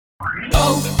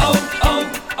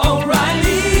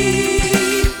O'Reilly!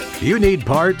 You need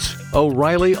parts?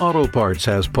 O'Reilly Auto Parts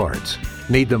has parts.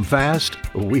 Need them fast?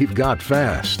 We've got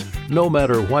fast. No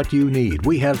matter what you need,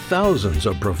 we have thousands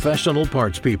of professional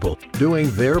parts people doing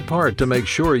their part to make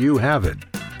sure you have it.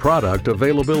 Product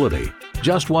availability.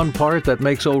 Just one part that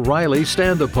makes O'Reilly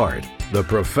stand apart. The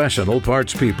professional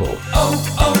parts people.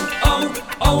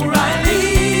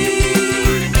 O'Reilly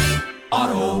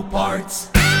Auto Parts.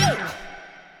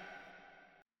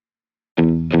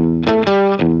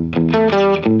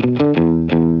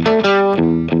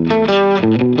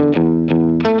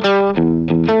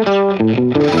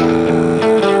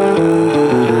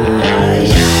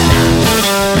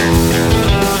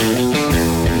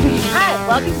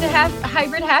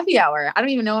 Hybrid Happy Hour. I don't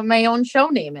even know what my own show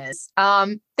name is.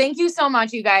 Thank you so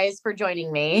much, you guys, for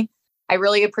joining me. I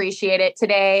really appreciate it.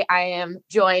 Today, I am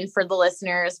joined for the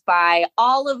listeners by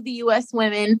all of the U.S.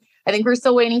 women. I think we're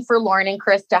still waiting for Lauren and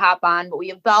Chris to hop on, but we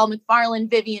have Belle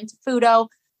McFarland, Vivian Tafuto,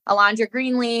 Alondra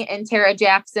Greenlee, and Tara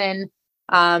Jackson.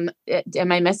 Am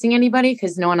I missing anybody?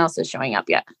 Because no one else is showing up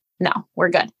yet. No, we're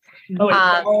good.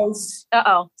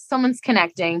 Someone's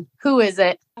connecting. Who is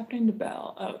it? Happening to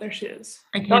Belle. Oh, there she is.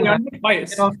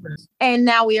 Twice. And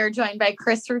now we are joined by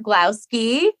Chris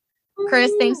Ruglowski.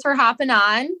 Chris, thanks for hopping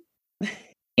on.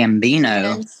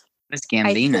 Gambino. Miss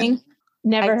Gambino.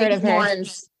 Never heard of her.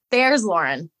 There's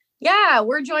Lauren. Yeah,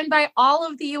 we're joined by all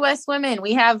of the U.S. women.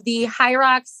 We have the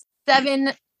Hyrox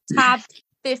 7 top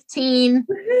 15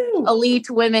 elite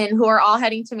women who are all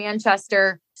heading to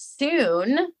Manchester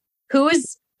soon.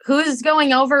 Who's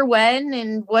going over when,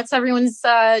 and what's everyone's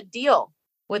deal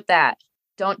with that?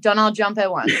 Don't all jump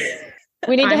at once.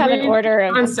 We need to have an order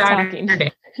of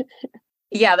talking.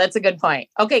 Yeah, that's a good point.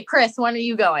 Okay, Chris, when are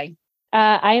you going?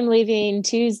 I am leaving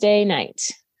Tuesday night.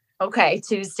 Okay,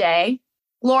 Tuesday.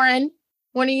 Lauren,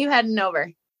 when are you heading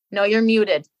over? No, you're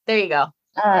muted. There you go.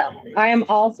 I am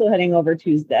also heading over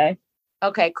Tuesday.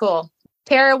 Okay, cool.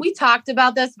 Tara, we talked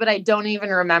about this, but I don't even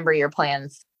remember your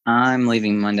plans. I'm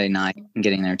leaving Monday night and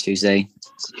getting there Tuesday.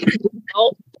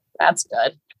 Oh, that's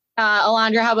good.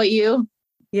 Alondra, how about you?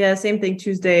 Yeah, same thing.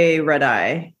 Tuesday, red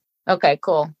eye. Okay,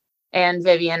 cool. And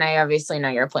Vivian, I obviously know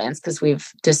your plans because we've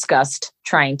discussed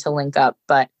trying to link up,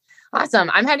 but awesome.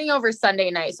 I'm heading over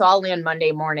Sunday night, so I'll land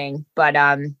Monday morning, but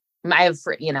I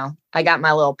got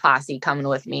my little posse coming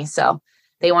with me. So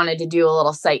they wanted to do a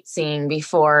little sightseeing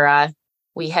before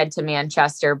we head to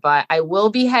Manchester, but I will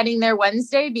be heading there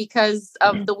Wednesday because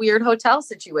of the weird hotel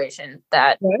situation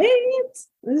that This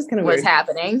is kind of was weird.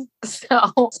 happening.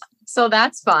 So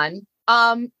that's fun.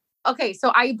 Okay,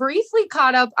 so I briefly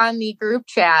caught up on the group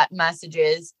chat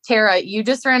messages. Tara, you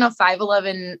just ran a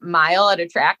 5:11 mile at a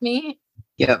track meet?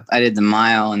 Yep, I did the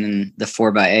mile and then the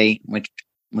 4x8, which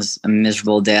was a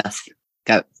miserable death.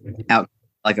 Got out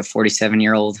like a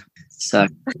 47-year-old.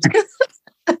 Sucked.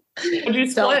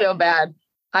 Don't feel bad.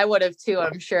 I would have too,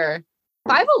 I'm sure.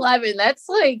 5:11,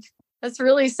 that's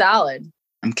really solid.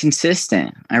 I'm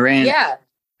consistent. I ran. Yeah.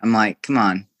 I'm like, come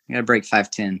on, I gotta break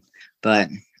 5:10. But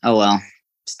oh well,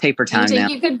 it's taper time now. Do you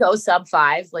think you could go sub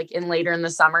 5 later in the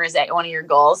summer? Is that one of your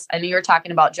goals? I know you were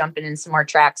talking about jumping in some more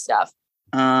track stuff.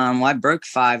 Well, I broke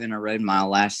 5 in a road mile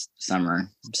last summer.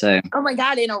 So. Oh my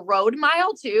God, in a road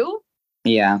mile too?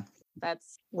 Yeah.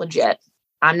 That's legit.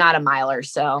 I'm not a miler,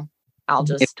 so I'll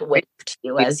just wait to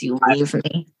you as you leave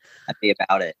me. I'd be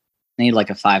about it. I need like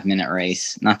a 5-minute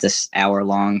race, not this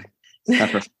hour-long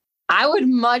stuff. I would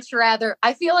much rather,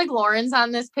 I feel like Lauren's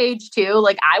on this page too.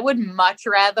 Like I would much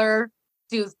rather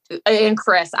do, and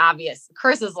Chris, obvious.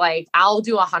 Chris is like, I'll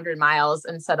do 100 miles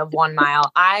instead of 1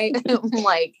 mile. I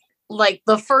like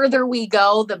the further we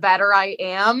go, the better I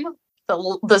am.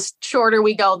 The shorter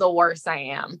we go, the worse I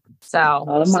am. So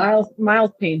the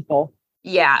miles painful.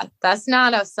 Yeah, that's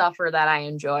not a suffer that I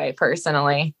enjoy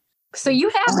personally. So you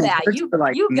have that.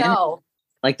 You go.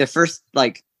 Like the first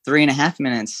 3.5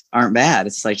 minutes aren't bad.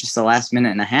 It's like just the last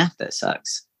minute and a half that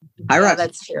sucks. Yeah,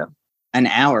 that's true. An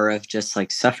hour of just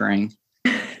suffering.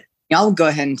 Y'all go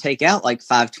ahead and take out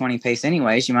 5:20 pace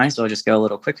anyways. You might as well just go a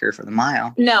little quicker for the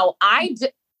mile. No,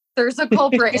 there's a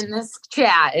culprit in this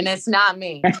chat and it's not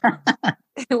me.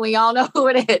 We all know who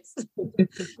it is.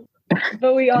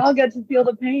 But we all get to feel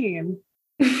the pain.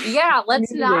 Yeah,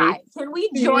 let's not. Can we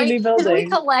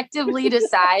collectively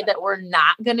decide that we're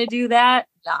not going to do that?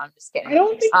 No, I'm just kidding. I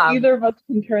don't think either of us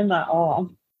can turn that off.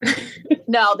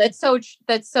 No, that's so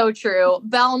true.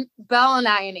 Belle and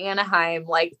I in Anaheim,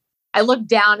 I look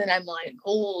down and I'm like,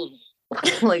 oh,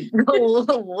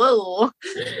 whoa,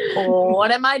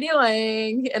 what am I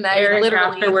doing? And I Eric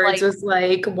literally afterwards was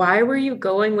like, why were you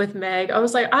going with Meg? I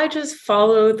was like, I just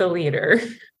follow the leader.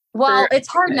 Well, it's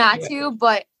hard not to,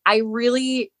 but I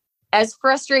really, as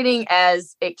frustrating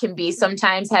as it can be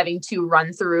sometimes having to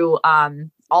run through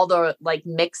all the like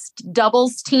mixed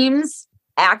doubles teams,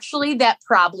 actually that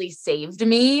probably saved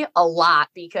me a lot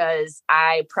because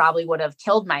I probably would have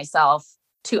killed myself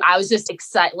I was just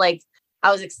excited. Like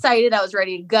I was excited. I was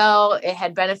ready to go. It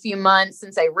had been a few months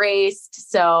since I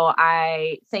raced. So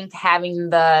I think having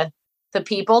the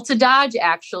people to dodge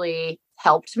actually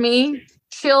helped me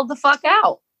chill the fuck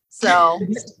out. So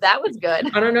that was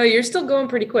good. I don't know. You're still going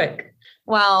pretty quick.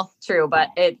 Well, true, but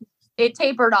it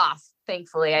tapered off.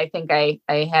 Thankfully, I think I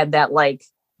had that like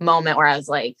moment where I was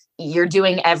like, you're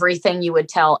doing everything you would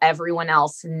tell everyone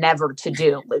else never to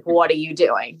do. Like, what are you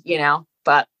doing? You know,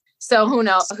 but so who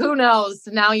knows?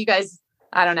 Now you guys,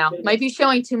 I don't know, might be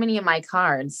showing too many of my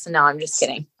cards. No, I'm just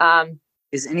kidding.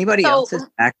 Is anybody else's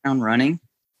background running?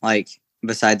 Like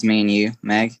besides me and you,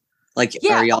 Meg? Like,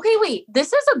 yeah. Okay, wait.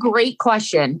 This is a great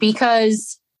question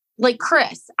because like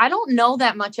Chris, I don't know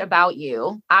that much about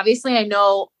you. Obviously, I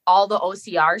know all the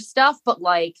OCR stuff, but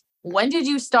like, when did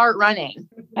you start running?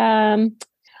 I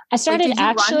started like,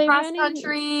 actually run running. Cross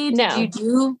country? No. Did you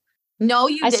do? No,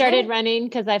 you. I started running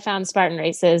because I found Spartan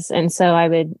races, and so I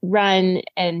would run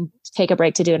and take a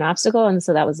break to do an obstacle, and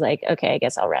so that was like, okay, I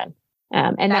guess I'll run.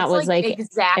 And that's that was like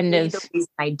exactly the reason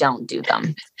I don't do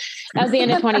them. That was the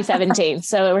end of 2017.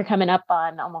 So we're coming up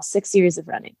on almost 6 years of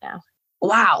running now.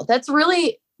 Wow. That's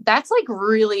like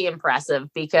really impressive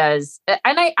because, and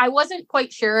I wasn't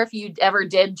quite sure if you ever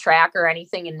did track or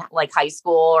anything in like high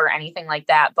school or anything like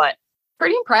that, but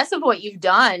pretty impressive what you've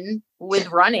done with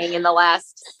running in the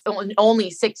last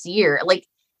only 6 years. Like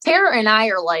Tara and I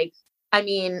are like, I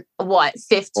mean, what,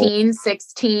 15,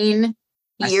 16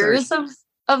 years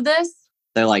of this?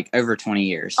 They're like over 20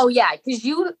 years. Oh yeah. Cause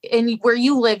where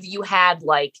you live, you had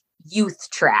like youth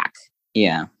track.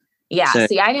 Yeah. Yeah.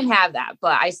 See, I didn't have that,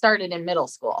 but I started in middle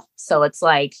school. So it's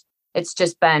like, it's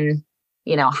just been,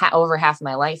 you know, over half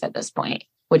my life at this point,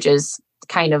 which is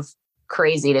kind of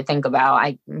crazy to think about.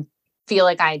 I feel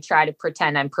like I try to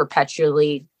pretend I'm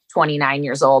perpetually 29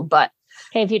 years old, but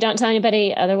hey, if you don't tell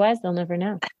anybody otherwise, they'll never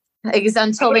know. Because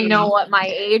until they know what my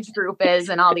age group is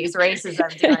and all these races I'm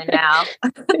doing now.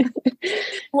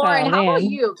 Lauren, how about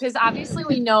you? Because obviously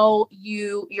we know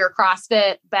your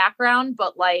CrossFit background,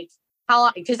 but like how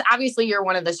long, because obviously you're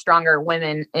one of the stronger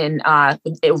women in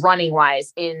running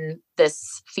wise in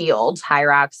this field,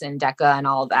 Hyrox and DECA and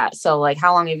all of that. So like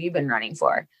how long have you been running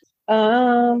for? I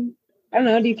don't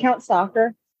know. Do you count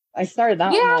soccer? I started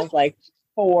that when I was like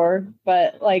 4,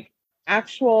 but like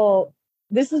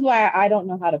this is why I don't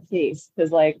know how to pace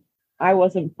because like I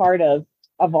wasn't part of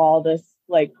all this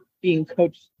like being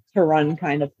coached to run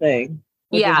kind of thing.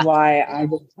 Which is why I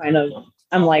just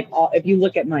I'm like, if you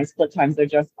look at my split times, they're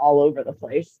just all over the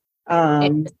place.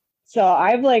 So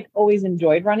I've like always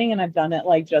enjoyed running and I've done it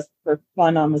like just for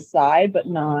fun on the side, but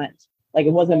not like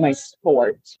it wasn't my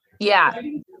sport. Yeah.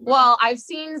 Well, I've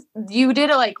seen you did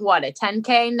a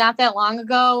 10K not that long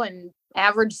ago and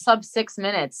average sub 6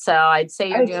 minutes. So I'd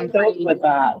say you're doing pretty with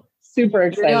that. Super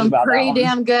excited about that. Pretty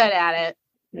damn good at it.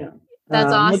 Yeah.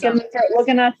 That's awesome.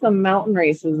 Looking at some mountain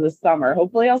races this summer.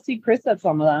 Hopefully I'll see Chris at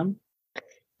some of them.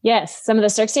 Yes. Some of the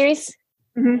Cirque Series.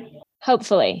 Mm-hmm.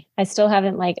 Hopefully. I still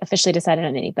haven't officially decided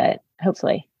on any, but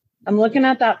hopefully. I'm looking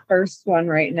at that first one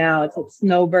right now. It's at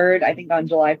Snowbird, I think on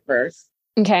July 1st.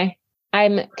 Okay.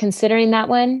 I'm considering that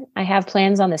one. I have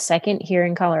plans on the second here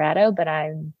in Colorado, but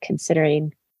I'm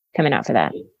considering coming out for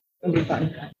that. It'll be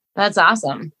fun. That's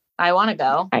awesome. I want to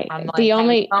go. I'm like the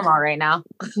only FOMO right now.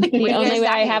 The only way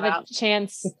I have a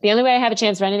chance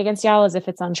running against y'all is if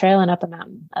it's on trail and up a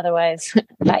mountain. Otherwise,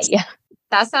 yeah.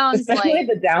 That sounds especially like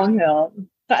the downhill.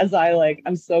 As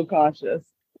I'm so cautious.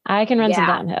 I can run some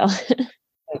downhill.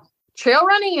 Trail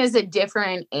running is a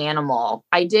different animal.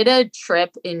 I did a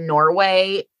trip in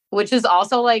Norway, which is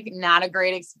also not a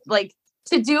great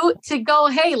to go,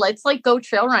 hey, let's go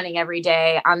trail running every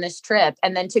day on this trip.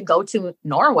 And then to go to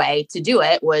Norway to do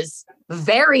it was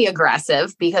very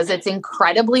aggressive because it's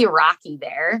incredibly rocky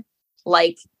there.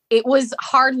 It was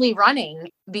hardly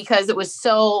running because it was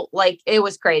so it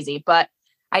was crazy, but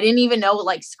I didn't even know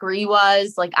what scree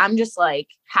was. I'm just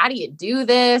how do you do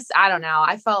this? I don't know.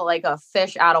 I felt like a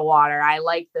fish out of water. I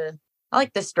like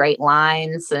the straight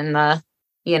lines and the,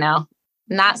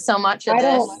 not so much of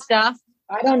this stuff.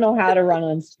 I don't know how to run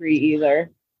on street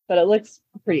either, but it looks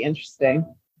pretty interesting.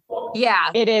 Yeah,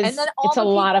 it is. And then it's a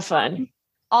lot of fun.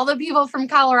 All the people from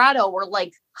Colorado were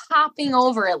hopping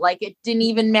over it like it didn't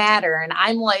even matter. And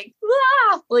I'm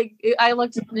I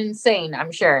looked insane,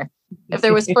 I'm sure. If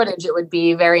there was footage, it would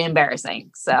be very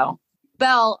embarrassing. So,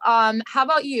 Belle, how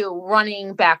about you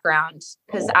running background?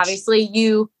 Because obviously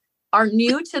you are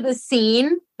new to the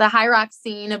scene, the high rock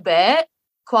scene a bit,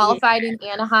 qualified in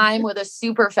Anaheim with a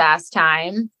super fast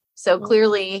time. So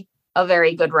clearly a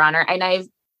very good runner. And I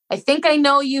think I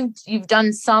know you've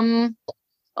done some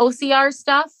OCR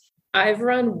stuff. I've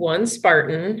run one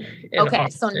Spartan. Okay,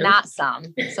 so not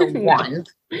some, so one.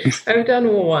 I've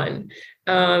done one.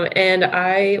 And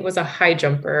I was a high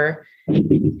jumper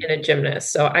and a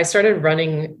gymnast. So I started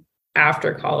running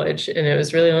after college, and it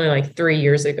was really only like 3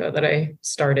 years ago that I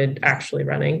started actually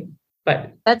running.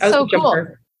 But that's so cool.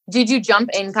 Did you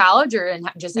jump in college or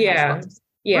just in high school?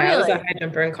 Yeah, really? I was a high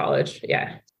jumper in college.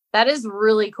 Yeah. That is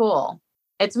really cool.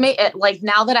 It's like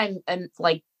now that I'm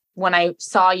like when I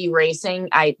saw you racing,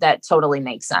 that totally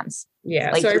makes sense.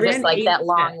 Yeah. Like so I ran just like that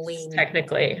long steps, lean.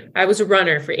 Technically, I was a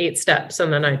runner for 8 steps,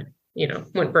 and then I,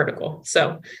 went vertical.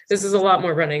 So this is a lot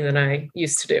more running than I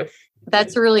used to do.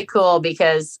 That's really cool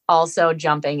because also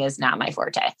jumping is not my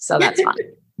forte. So that's fun.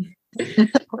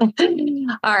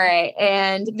 All right.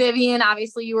 And Vivian,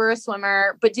 obviously you were a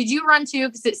swimmer, but did you run too?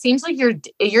 Because it seems like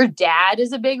your dad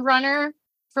is a big runner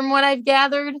from what I've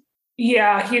gathered.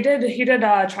 Yeah, he did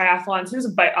triathlons. He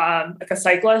was like a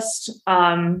cyclist.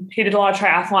 He did a lot of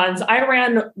triathlons. I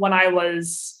ran when I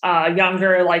was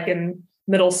younger, like in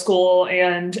middle school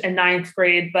and in 9th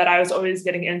grade, but I was always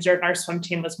getting injured and our swim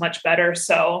team was much better.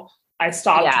 So I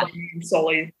stopped running,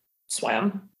 solely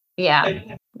swam.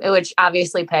 Yeah, which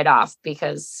obviously paid off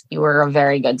because you were a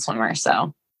very good swimmer.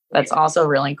 So that's also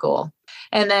really cool.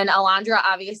 And then Alondra,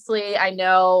 obviously, I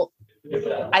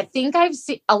think I've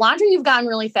seen Alondra, you've gotten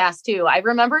really fast too. I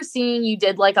remember seeing you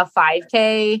did like a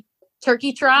 5K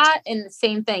turkey trot and the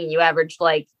same thing. You averaged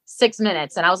like 6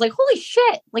 minutes and I was like, holy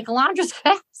shit, like Alondra's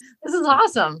fast. This is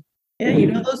awesome.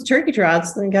 Yeah, those turkey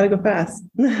trots, then you gotta go fast.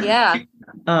 Yeah.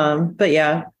 But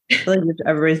yeah, like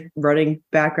everybody's running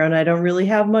background. I don't really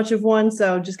have much of one,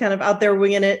 so just kind of out there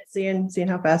winging it, seeing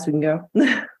how fast we can go.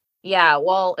 Yeah,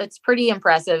 well, it's pretty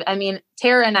impressive. I mean,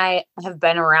 Tara and I have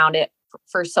been around it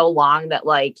for so long that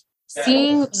like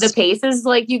seeing the paces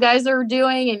like you guys are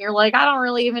doing, and you're like, I don't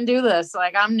really even do this.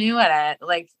 Like I'm new at it.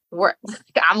 Like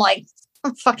I'm like,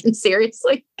 fucking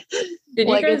seriously. Did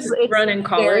you guys run in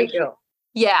college?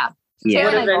 Yeah. Yeah.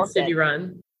 What events did you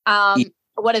run?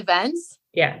 What events?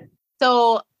 Yeah.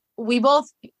 So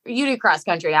you do cross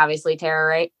country, obviously, Tara,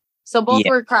 right? So both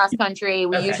were cross country.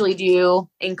 We usually do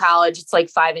in college. It's like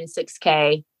 5 and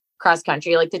 6K cross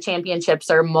country. Like the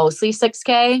championships are mostly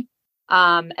 6K.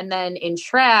 And then in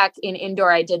track, in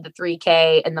indoor, I did the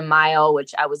 3K and the mile,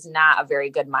 which I was not a very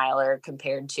good miler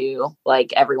compared to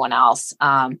like everyone else.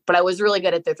 But I was really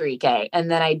good at the 3K.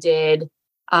 And then I did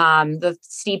the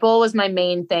steeple was my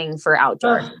main thing for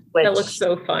outdoor. That looks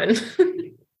so fun.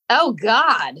 Oh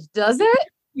God, does it?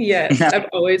 Yes, I've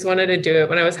always wanted to do it.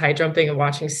 When I was high jumping and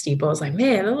watching steeple, I was like,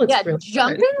 man, that looks really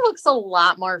jumping fun. Looks a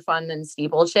lot more fun than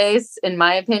steeplechase, in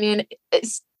my opinion.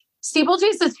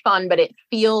 Steeplechase is fun, but it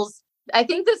feels, I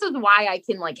think this is why I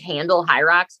can like handle high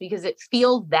rocks, because it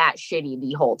feels that shitty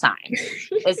the whole time.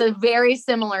 It's a very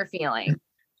similar feeling.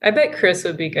 I bet Chris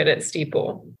would be good at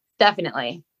steeple.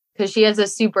 Definitely. Because she has a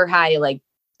super high like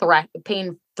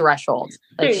pain threshold.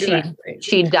 Like exactly.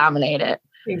 she'd dominate it.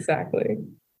 Exactly.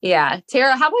 Yeah.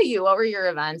 Tara, how about you? What were your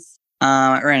events?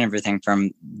 I ran everything from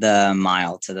the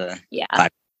mile to the 5.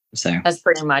 So that's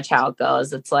pretty much how it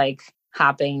goes. It's like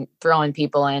hopping, throwing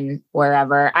people in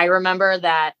wherever. I remember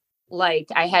that like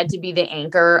I had to be the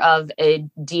anchor of a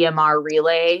DMR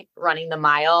relay running the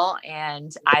mile,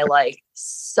 and I like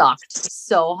sucked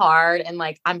so hard, and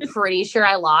like I'm pretty sure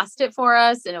I lost it for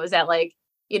us, and it was at like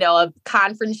a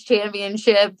conference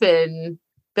championship, and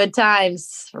good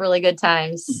times, really good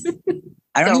times.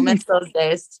 I don't miss those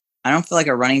days. I don't feel like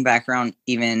a running background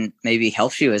even maybe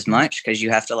helps you as much, because you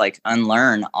have to like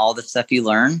unlearn all the stuff you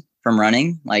learn from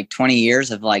running, like 20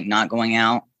 years of like not going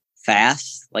out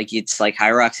fast. Like it's like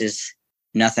high rocks is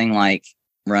nothing like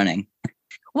running.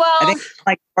 Well, I think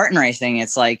like Spartan racing,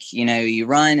 it's like, you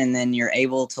run and then you're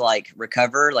able to like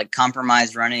recover, like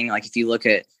compromise running. Like if you look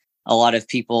at a lot of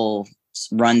people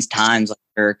runs times, like,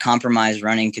 or compromise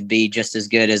running could be just as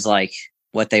good as like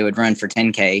what they would run for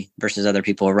 10K versus other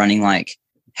people running like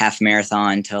half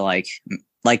marathon to like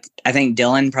I think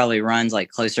Dylan probably runs like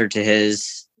closer to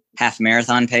his half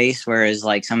marathon pace, whereas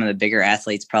like some of the bigger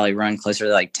athletes probably run closer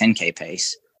to like 10K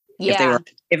pace. Yeah.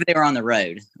 If they were on the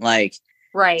road, like,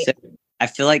 right. So I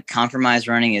feel like compromise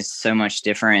running is so much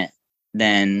different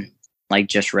than like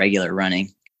just regular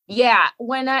running. Yeah.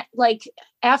 When I like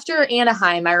after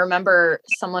Anaheim, I remember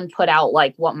someone put out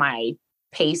like what my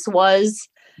pace was.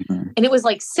 Mm-hmm. And it was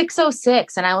like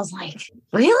 6:06. And I was like,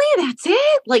 really? That's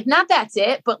it? Like, not that's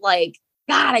it, but like,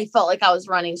 God, I felt like I was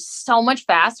running so much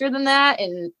faster than that.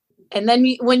 And And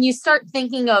then when you start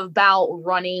thinking about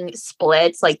running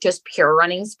splits, like just pure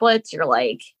running splits, you're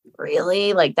like,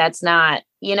 really? Like, that's not,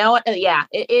 you know what? Yeah,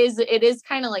 it is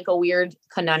kind of like a weird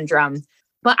conundrum.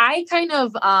 But I kind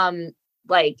of,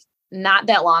 like, not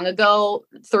that long ago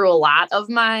threw a lot of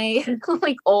my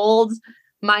like old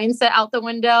mindset out the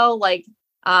window. Like,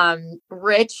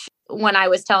 Rich, when I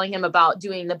was telling him about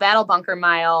doing the Battle Bunker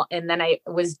Mile, and then I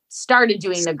started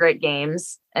doing the Grit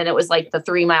Games, and it was like the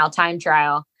 3-mile time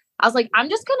trial. I was like, I'm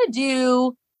just going to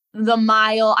do the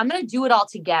mile. I'm going to do it all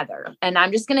together. And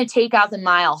I'm just going to take out the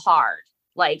mile hard.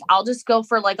 Like, I'll just go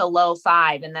for like a low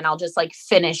 5 and then I'll just like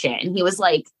finish it. And he was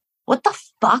like, what the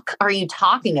fuck are you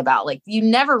talking about? Like, you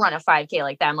never run a 5K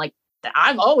like that. I'm like,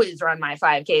 I've always run my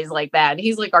 5Ks like that. And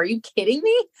he's like, are you kidding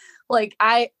me? Like,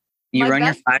 you run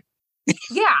your 5?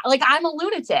 Yeah. Like, I'm a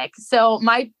lunatic. So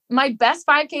my best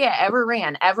 5K I ever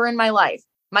ran ever in my life,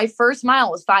 my first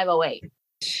mile was 5:08.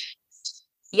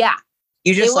 Yeah.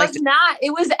 You just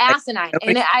it was asinine.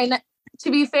 And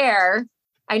to be fair,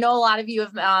 I know a lot of you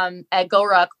have at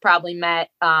GoRuck probably met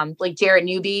like Jarrett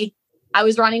Newby. I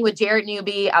was running with Jarrett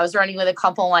Newby. I was running with a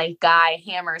couple like guy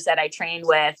hammers that I trained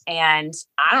with. And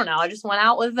I don't know, I just went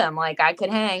out with them. Like, I could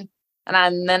hang.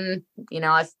 And then, you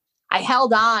know, I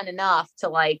held on enough to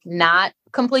like not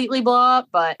completely blow up,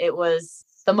 but it was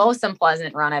the most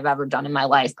unpleasant run I've ever done in my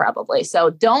life, probably. So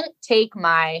don't take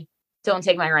my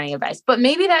running advice, but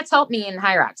maybe that's helped me in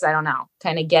High Rocks. I don't know,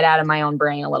 kind of get out of my own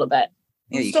brain a little bit.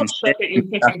 Yeah, you still shook at you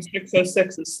thinking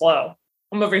 6:06 is slow.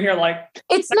 I'm over here like,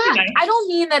 it's not, nice. I don't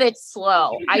mean that it's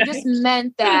slow. I just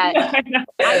meant that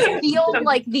I feel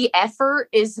like the effort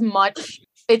is much,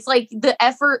 it's like the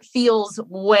effort feels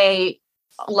way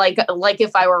like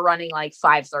if I were running like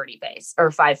 5:30 pace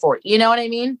or 5:40, you know what I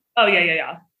mean? Oh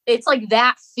yeah. It's like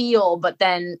that feel, but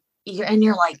then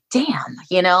you're like, damn,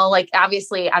 you know, like,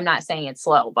 obviously I'm not saying it's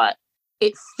slow, but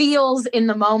it feels in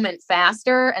the moment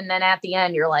faster. And then at the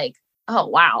end, you're like, oh,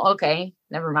 wow. Okay.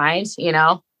 Never mind, you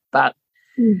know, but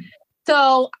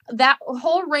so that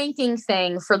whole ranking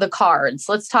thing for the cards,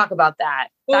 let's talk about that.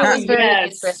 That was very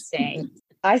interesting.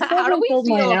 I still haven't filled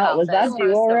mine out. Was that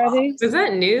due already? Is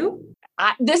that new?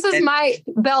 This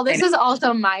is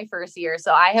also my first year,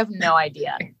 so I have no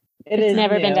idea. It's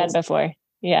never been done before.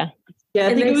 Yeah. Yeah,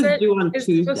 I think it was due on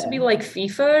Tuesday. It's supposed to be like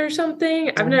FIFA or something.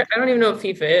 I don't even know what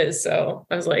FIFA is. So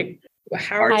I was like,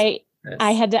 how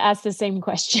I had to ask the same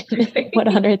question. What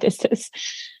on earth is this?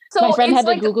 So my friend had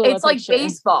to Google it's like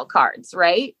baseball cards,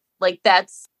 right? Like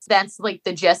that's like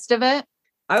the gist of it.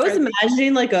 I was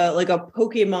imagining like a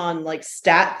Pokemon like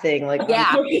stat thing, like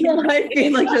Pokemon life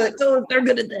game, like oh, they're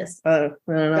good at this. I don't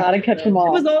know. Gotta catch them all.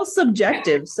 It was all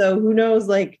subjective, so who knows?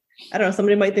 Like, I don't know.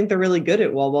 Somebody might think they're really good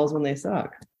at wall balls when they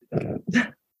suck.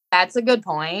 That's a good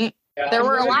point. Yeah. There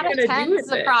were a lot of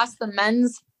 10s across the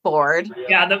men's board.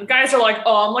 Yeah, the guys are like,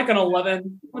 oh, I'm like an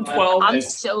 11, I'm 12. I'm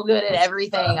so good at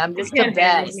everything. I'm just the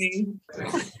best.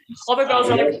 Other girls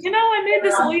are like, I made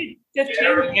this elite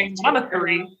 15 thing. I'm a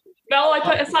 3. Belle,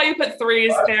 I saw you put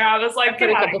 3s there. I was like, get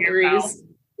a couple 3s.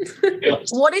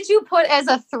 What did you put as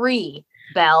a 3,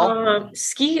 Belle?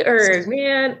 Ski erg,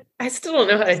 man. I still don't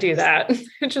know how to do that.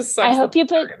 It just sucks.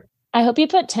 I hope you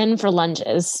put 10 for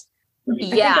lunges.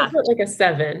 Yeah. I put like a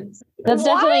 7. That's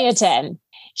definitely a 10.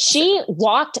 She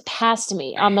walked past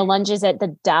me on the lunges at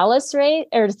the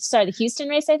the Houston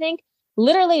race, I think.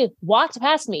 Literally walked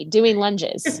past me doing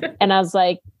lunges. And I was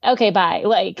like, okay, bye.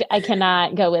 Like, I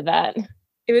cannot go with that.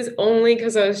 It was only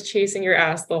because I was chasing your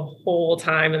ass the whole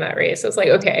time in that race. I was like,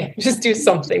 okay, just do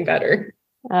something better.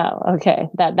 Oh, okay.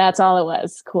 That's all it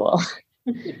was. Cool.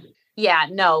 Yeah,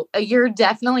 no, you're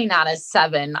definitely not a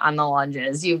 7 on the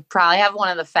lunges. You probably have one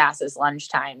of the fastest lunge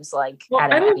times. Like,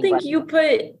 I don't think you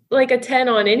put like a 10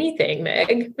 on anything,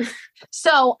 Meg.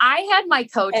 So I had my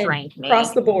coach rank me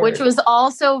across the board, which was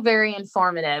also very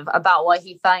informative about what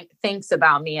he thinks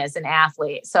about me as an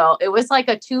athlete. So it was like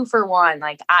a 2-for-1.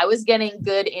 Like, I was getting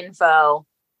good info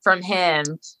from him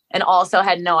and also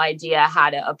had no idea how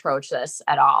to approach this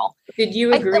at all. Did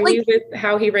you agree with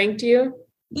how he ranked you?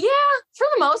 Yeah, for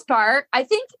the most part. I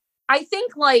think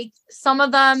like some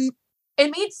of them,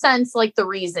 it made sense, like the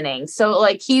reasoning. So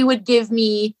like he would give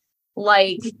me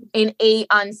like an 8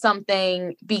 on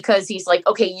something because he's like,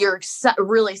 okay, you're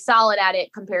really solid at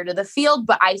it compared to the field,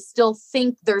 but I still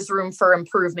think there's room for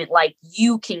improvement. Like,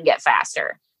 you can get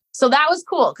faster. So that was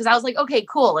cool because I was like, okay,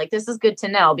 cool. Like, this is good to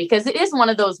know because it is one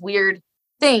of those weird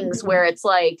things where it's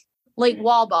like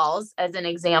wall balls, as an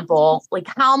example, like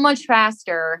how much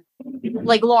faster,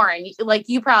 like Lauren, like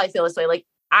you probably feel this way. Like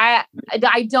I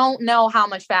don't know how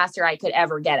much faster I could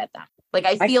ever get at them. Like,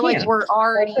 I feel like we're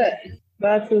already.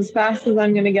 That's as fast as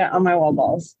I'm going to get on my wall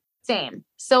balls. Same.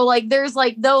 So like there's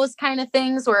like those kind of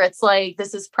things where it's like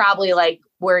this is probably like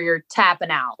where you're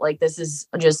tapping out. Like this is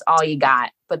just all you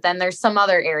got. But then there's some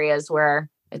other areas where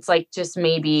it's like just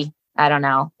maybe, I don't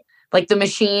know. Like the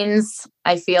machines,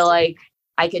 I feel like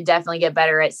I could definitely get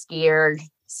better at ski erg.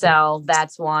 So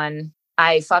that's one.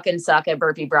 I fucking suck at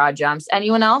burpee broad jumps.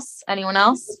 Anyone else? Anyone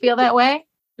else feel that way?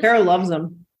 Tara loves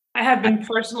them. I have been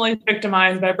personally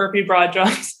victimized by burpee broad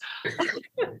jumps.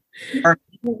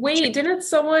 Wait, didn't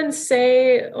someone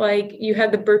say like you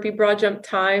had the burpee broad jump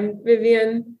time,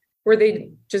 Vivian? Were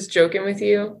they just joking with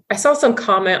you? I saw some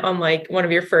comment on like one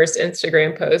of your first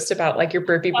Instagram posts about like your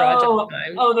burpee broad jump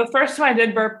time. Oh, the first time I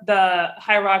did the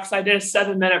high rocks, I did a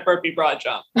 7-minute burpee broad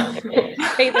jump.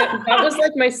 Hey, that was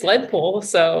like my sled pull.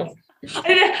 So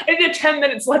I did a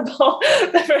 10-minute sled pull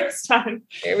the first time.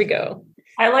 There we go.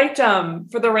 I liked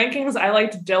for the rankings, I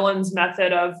liked Dylan's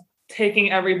method of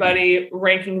taking everybody,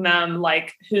 ranking them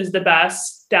like who's the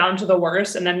best down to the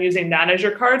worst, and then using that as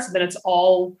your card. So then it's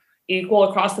all equal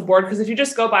across the board. Because if you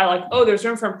just go by like, oh, there's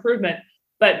room for improvement.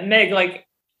 But Meg, like,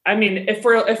 I mean, if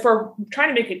we're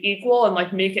trying to make it equal and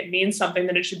like make it mean something,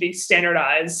 then it should be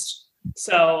standardized.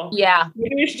 So yeah,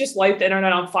 maybe we should just light the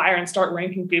internet on fire and start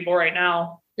ranking people right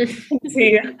now.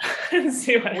 see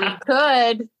what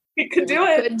happens. We could do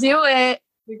it.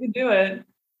 We could do it.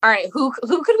 All right. Who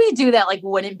could we do that like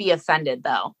wouldn't be offended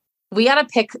though? We gotta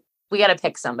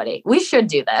pick somebody. We should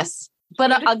do this.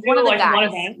 But one of the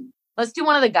guys. Let's do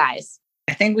one of the guys.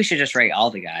 I think we should just rate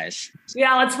all the guys.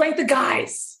 Yeah, let's rank the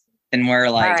guys. And we're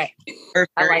like, right.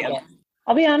 I like it.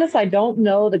 I'll be honest, I don't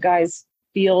know the guys'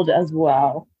 field as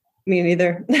well. Me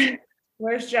neither.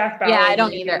 Where's Jack Bauer? Yeah, I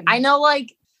don't either. I know,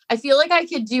 like, I feel like I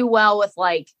could do well with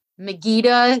like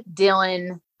Megita,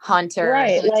 Dylan, Hunter.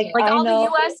 Right. Like all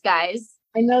the US guys.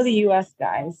 I know the US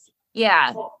guys.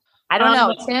 Yeah. I don't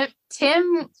know.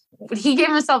 Tim, he gave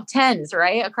himself 10s,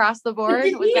 right? Across the board.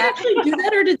 Did he actually do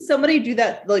that, or did somebody do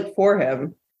that like for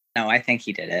him? No, I think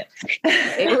he did it.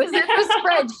 It was in the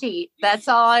spreadsheet. That's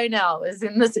all I know. Is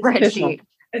in the spreadsheet.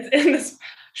 It's in this.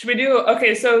 Should we do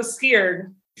okay? So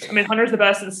skier. I mean, Hunter's the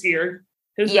best at the skier.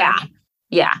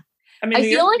 Yeah. I mean, I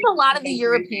feel like a lot of the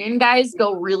European guys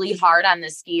go really hard on the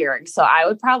skier. So I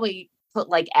would probably put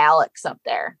like Alex up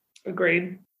there.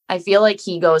 Agreed. I feel like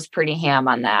he goes pretty ham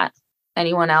on that.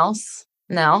 Anyone else?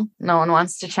 No one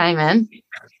wants to chime in.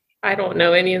 I don't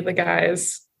know any of the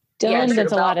guys. Dylan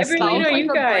does a lot of stuff. Like you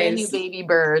guys. Brand new baby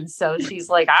bird, so she's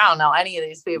like, I don't know any of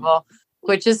these people,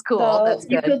 which is cool. So that's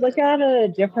good. You could look at it a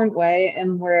different way,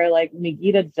 and where like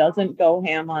Megita doesn't go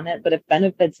ham on it, but it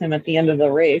benefits him at the end of the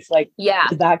race. Like, yeah,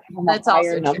 that kind of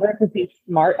higher number because he's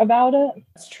smart about it.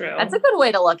 That's true. That's a good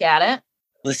way to look at it.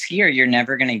 The skier, you're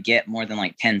never going to get more than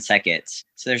like 10 seconds.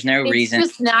 So there's no reason. It's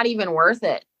just not even worth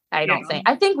it. I don't think.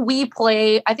 I think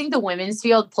the women's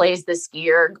field plays the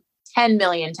skier 10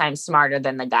 million times smarter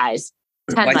than the guys.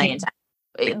 10 million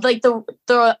times. Like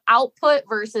the output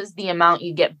versus the amount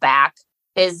you get back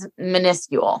is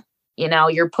minuscule. You know,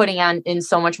 you're putting in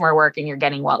so much more work and you're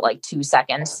getting like 2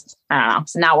 seconds. I don't know.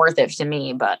 It's not worth it to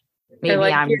me, but maybe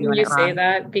I'm doing it wrong. Say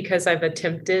that because I've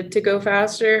attempted to go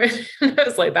faster. I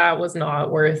was like, that was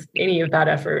not worth any of that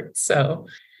effort. So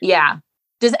yeah.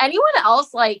 Does anyone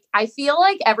else like, I feel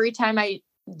like every time I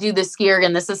do the skier,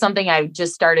 and this is something I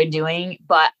just started doing,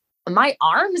 but my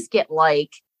arms get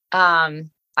like, I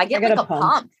get like a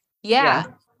pump. Yeah.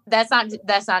 That's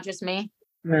not just me.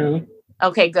 No.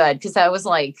 Okay, good. Cause I was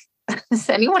like, is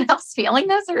anyone else feeling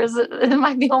this or am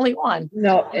I the only one?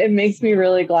 No, it makes me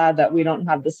really glad that we don't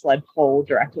have the sled pull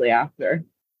directly after.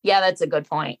 Yeah, that's a good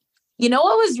point. You know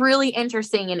what was really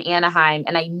interesting in Anaheim,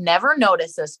 and I never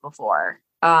noticed this before.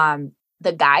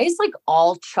 The guys like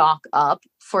all chalk up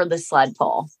for the sled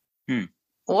pull.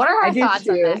 What are our thoughts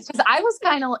on that? Because I was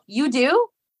kind of, you do?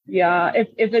 Yeah, if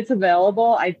it's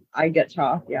available, I get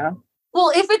chalk. Yeah.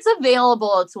 Well, if it's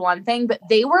available, it's one thing, but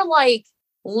they were like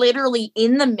literally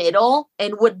in the middle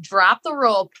and would drop the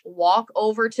rope, walk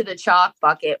over to the chalk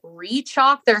bucket,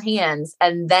 re-chalk their hands,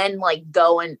 and then like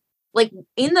go and like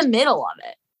in the middle of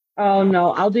it. Oh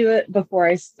no, I'll do it before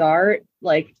I start.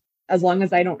 Like, as long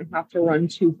as I don't have to run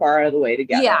too far out of the way to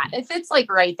get it. If it's like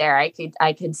right there, I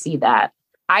could see that.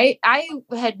 I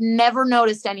had never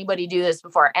noticed anybody do this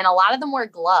before. And a lot of them wear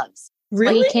gloves.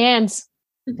 Really? Weak hands.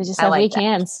 They just have weak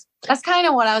hands. That's kind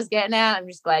of what I was getting at. I'm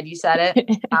just glad you said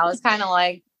it. I was kind of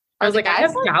like, I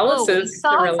have calluses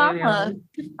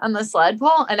on the sled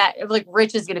pull. And like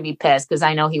Rich is going to be pissed because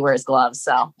I know he wears gloves.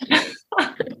 So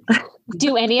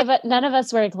do none of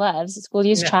us wear gloves. We'll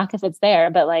use chalk if it's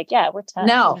there, but like, yeah, we're tough.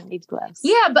 No, we don't need gloves.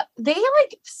 Yeah, but they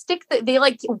like they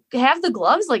like have the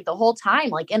gloves like the whole time,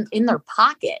 like in their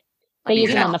pocket. They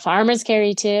use them on the farmer's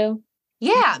carry too.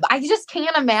 Yeah, I just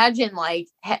can't imagine like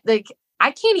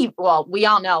I can't even. Well, we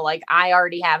all know like I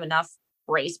already have enough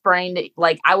race brain.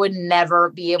 Like I would never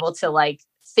be able to like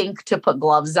think to put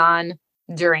gloves on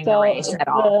during the race at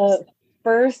all. The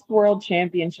first world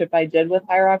championship I did with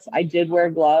Hyrox, I did wear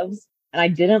gloves and I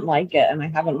didn't like it, and I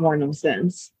haven't worn them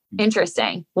since.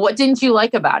 Interesting. What didn't you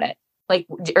like about it? Like,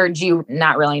 or do you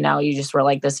not really know? You just were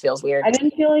like, this feels weird. I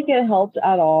didn't feel like it helped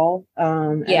at all.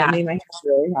 And it made my hands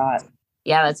really hot.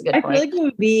 Yeah, that's a good point. I feel like it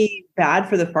would be bad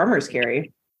for the farmer's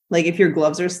carry. Like if your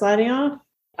gloves are sliding off.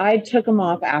 I took them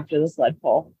off after the sled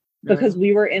pull because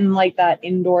we were in like that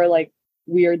indoor, like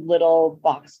weird little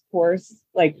box course.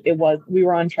 Like we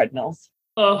were on treadmills.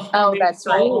 Oh, that's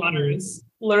right. Runners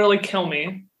literally kill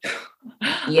me.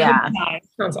 Yeah.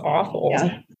 Sounds awful.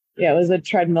 Yeah, it was a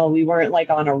treadmill. We weren't like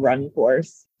on a run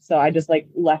course. So I just like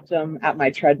left them at my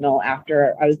treadmill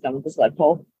after I was done with the sled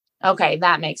pull. Okay,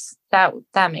 that makes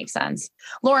sense.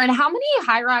 Lauren, how many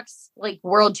Hyrox like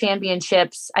world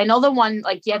championships? I know the one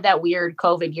like you had that weird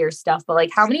COVID year stuff, but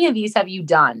like how many of these have you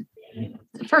done?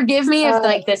 Forgive me if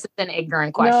like this is an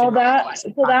ignorant question. No,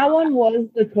 that one was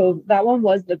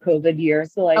the COVID year.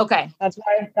 So like okay, that's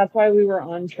why we were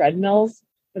on treadmills,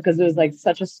 because it was like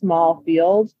such a small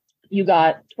field. You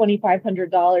got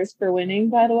 $2,500 for winning,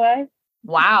 by the way.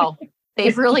 Wow.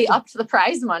 They've really upped the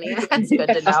prize money. That's good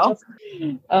to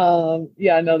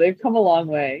know. They've come a long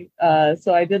way.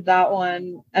 So I did that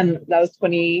one, and that was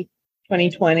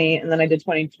 2020, and then I did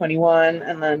 2021,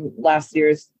 and then last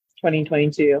year's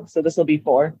 2022. So this will be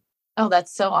 4. Oh,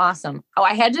 that's so awesome. Oh,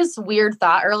 I had this weird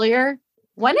thought earlier.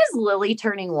 When is Lily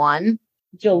turning 1?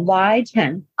 July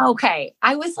 10th. Okay.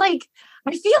 I was like,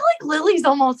 I feel like Lily's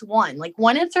almost 1. Like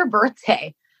when it's her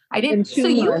birthday. I didn't. So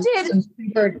you did. I'm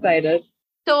super excited.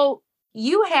 So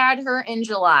you had her in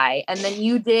July, and then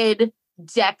you did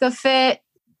DecaFit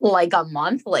like a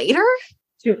month later?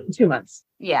 2 months.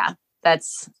 Yeah,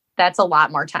 that's a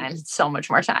lot more time. So much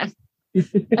more time.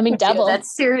 I mean, double.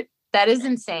 That is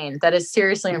insane. That is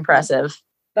seriously impressive.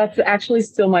 That's actually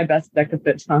still my best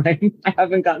DecaFit time. I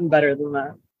haven't gotten better than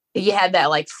that. You had that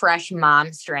like fresh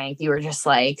mom strength. You were just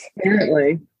like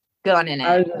apparently gunning it.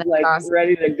 I was just, like awesome.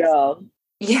 Ready to go.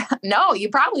 Yeah, no, you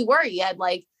probably were. You had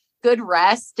like good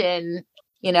rest, and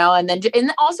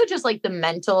and also just like the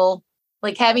mental,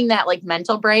 like having that like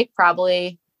mental break,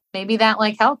 probably maybe that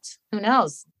like helped. Who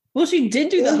knows? Well, she did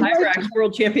do the Hyrox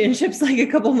World Championships like a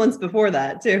couple months before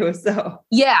that too. So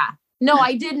yeah, no,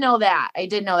 I did know that,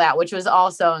 which was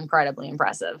also incredibly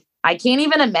impressive. I can't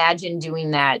even imagine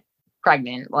doing that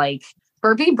pregnant. Like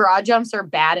burpee broad jumps are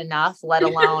bad enough, let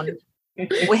alone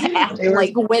with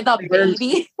a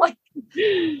baby. Like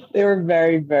they were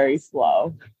very, very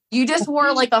slow. You just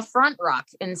wore like a front rock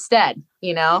instead,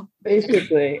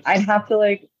 Basically, I'd have to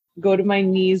like go to my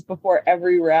knees before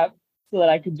every rep so that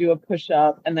I could do a push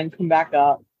up and then come back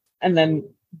up and then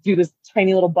do this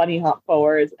tiny little bunny hop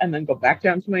forwards and then go back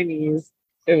down to my knees.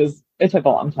 It took a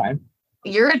long time.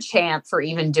 You're a champ for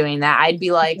even doing that. I'd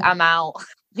be like, I'm out.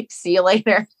 Like, see you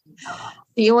later.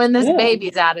 See you when this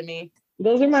baby's out of me.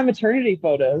 Those are my maternity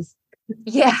photos.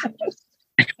 Yeah.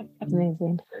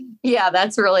 Amazing. Yeah,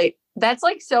 that's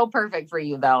like so perfect for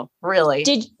you though. Really.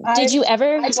 Did you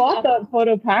ever? I bought the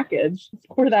photo package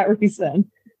for that reason.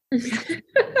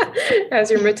 As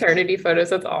your maternity photos,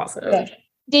 that's awesome. Yeah.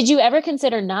 Did you ever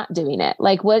consider not doing it?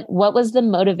 Like what was the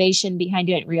motivation behind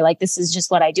doing it? Were you like, this is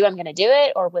just what I do, I'm going to do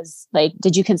it? Or was like,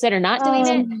 did you consider not doing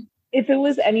it? If it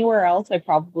was anywhere else, I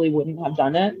probably wouldn't have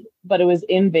done it, but it was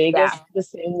in Vegas the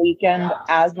same weekend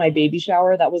as my baby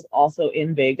shower. That was also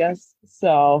in Vegas.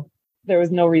 So there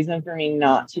was no reason for me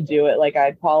not to do it. Like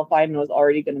I qualified and was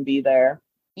already going to be there.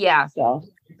 Yeah. So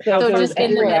just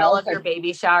in the middle of your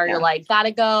baby shower, you're like,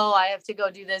 gotta go. I have to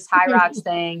go do this Hyrox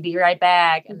thing. Be right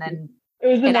back. And then it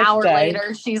was an hour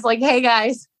later, she's like, hey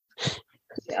guys.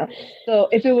 Yeah. So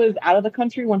if it was out of the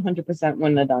country, 100%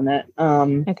 wouldn't have done it.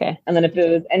 Okay. And then if it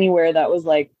was anywhere that was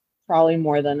like probably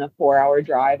more than a 4-hour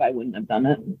drive, I wouldn't have done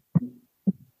it.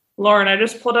 Lauren, I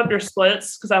just pulled up your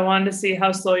splits because I wanted to see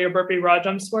how slow your burpee broad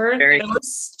jumps were. It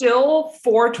was still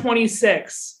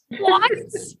 426. What?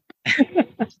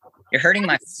 You're hurting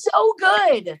my. So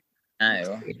good.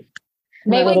 No.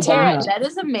 Maybe Tara. That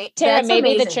is amazing. Tara,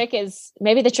 maybe the trick is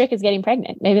getting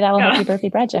pregnant.Maybe that will help you burpee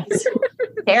broad jumps.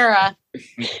 Tara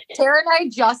and I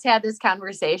just had this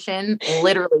conversation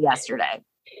literally yesterday.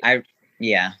 I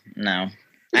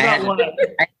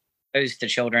exposed to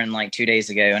children like 2 days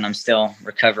ago, and I'm still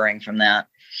recovering from that.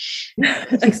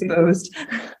 Exposed.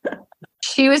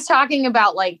 She was talking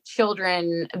about like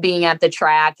children being at the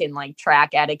track and like track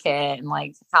etiquette and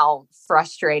like how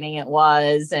frustrating it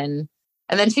was. And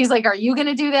And then she's like, are you going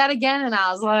to do that again? And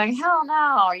I was like, hell no.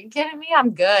 Are you kidding me?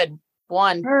 I'm good.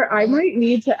 One. I might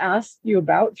need to ask you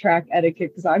about track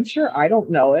etiquette because I'm sure I don't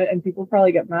know it and people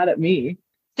probably get mad at me.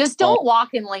 Just don't walk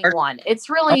in lane 1. It's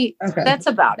really, that's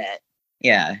about it.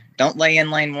 Yeah. Don't lay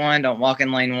in lane 1. Don't walk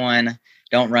in lane 1.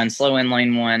 Don't run slow in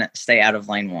lane 1. Stay out of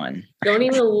lane 1. Don't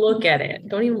even look at it.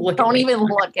 Don't even look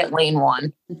at lane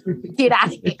 1. Get out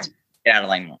of here. Get out of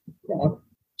lane 1.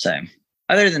 So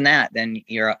other than that, then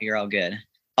you're all good.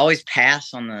 Always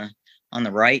pass on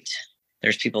the right.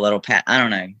 There's people that'll pass. I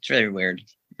don't know. It's really weird.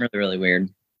 Really, really weird.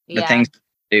 The things to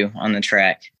do on the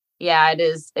track. Yeah, it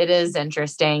is. It is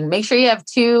interesting. Make sure you have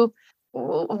 2.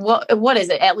 What is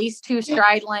it? At least 2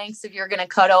 stride lengths if you're going to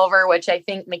cut over, which I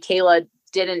think Michaela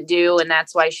didn't do, and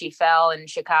that's why she fell in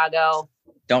Chicago.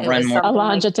 Don't run more.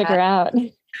 Alondra took her out.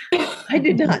 I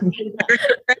did not.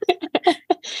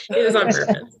 It was on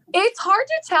purpose. It's hard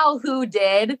to tell who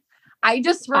did. I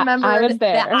just remembered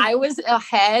that I was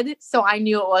ahead, so I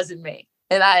knew it wasn't me.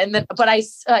 I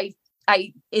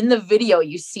in the video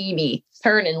you see me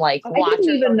turn and like watch it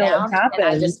even know down, what happened.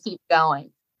 and I just keep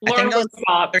going. Lauren would have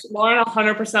stopped. Lauren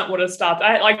 100% would have stopped.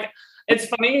 It's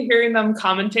funny hearing them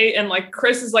commentate and like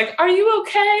Chris is like, "Are you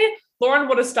okay?" Lauren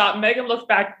would have stopped. Megan looked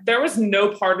back. There was no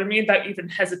part of me that even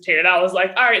hesitated. I was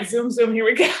like, all right, zoom, here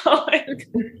we go. I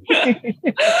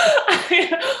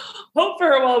hope for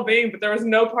her well-being, but there was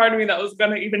no part of me that was going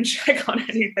to even check on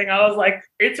anything. I was like,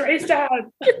 it's race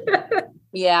time.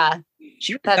 Yeah,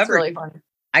 that's really fun.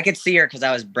 I could see her because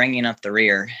I was bringing up the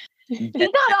rear. He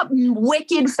got up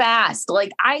wicked fast.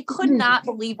 Like, I could not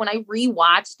believe when I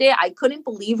rewatched it, I couldn't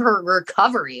believe her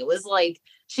recovery. It was like,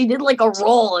 she did like a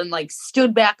roll and like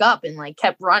stood back up and like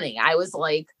kept running. I was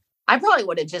like, I probably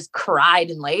would have just cried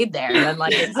and laid there. And I'm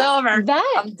like, it's over. I'm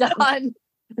done.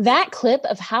 That clip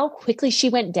of how quickly she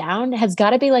went down has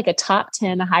got to be like a top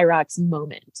 10 High Rocks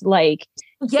moment. Like,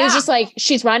 it was just like,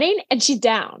 she's running and she's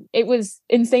down. It was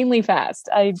insanely fast.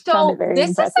 I found it very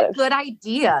impressive. Is a good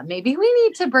idea. Maybe we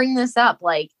need to bring this up.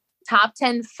 Like, top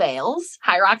 10 fails,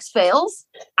 High Rocks fails.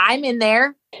 I'm in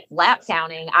there. Lap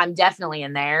counting, I'm definitely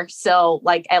in there. So,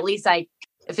 like, at least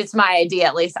if it's my idea,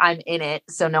 at least I'm in it.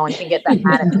 So no one can get that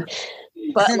mad at me.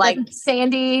 But like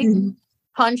Sandy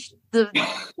punched the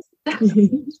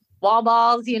wall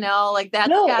balls, like that's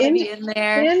gotta be in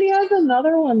there. Sandy has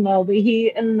another one though. But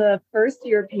he, in the first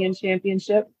European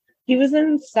Championship, he was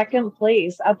in second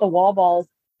place at the wall balls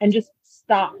and just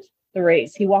stopped the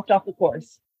race. He walked off the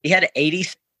course. He had 80.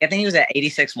 I think he was at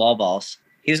 86 wall balls.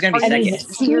 He was going to be second. Are you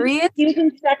serious? He was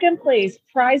in second place,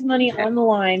 prize money on the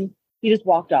line. He just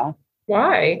walked off.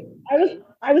 Why?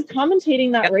 I was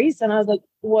commentating that race and I was like,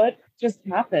 what just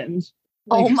happened?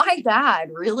 Oh my God,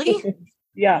 really?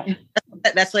 Yeah.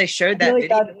 That's why I showed that. I feel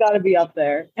like that's got to be up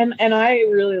there. And I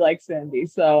really like Sandy,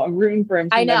 so I'm rooting for him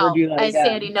to never do that again.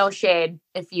 Sandy, no shade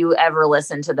if you ever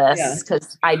listen to this,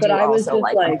 because I do also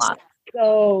like him a lot.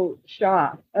 So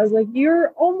shocked. I was like,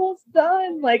 you're almost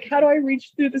done. Like, how do I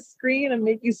reach through the screen and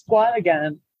make you squat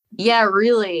again? Yeah,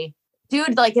 really.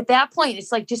 Dude, like at that point,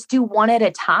 it's like, just do one at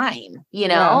a time,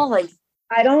 Like,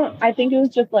 I think it was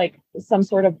just like some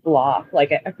sort of block.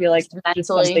 Like, I feel like just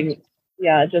something,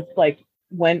 just like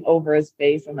went over his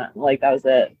face and that was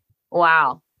it.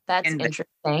 Wow. That's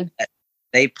interesting.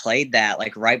 They played that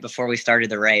like right before we started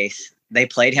the race. They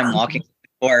played him walking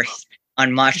the course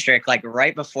on Maastricht, like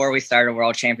right before we started a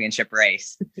world championship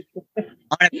race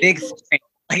on a big screen,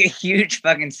 like a huge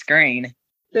fucking screen.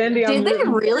 Sandy, did they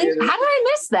really? How did I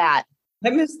miss that? I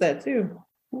missed that too.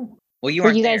 Well, were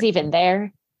you guys even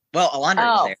there? Well, Alondra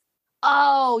was there.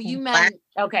 Oh, you meant,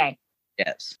 okay.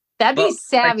 Yes. That'd be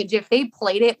savage if they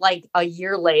played it like a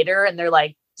year later and they're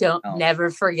like, never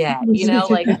forget,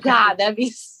 like, God, that'd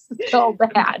be so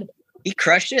bad. He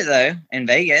crushed it though in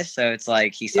Vegas. So it's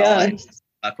like he saw it,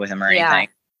 fuck with him or anything.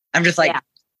 I'm just like,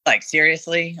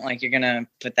 seriously? Like, you're going to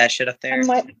put that shit up there?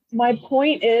 And my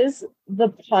point is the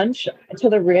punch to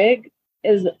the rig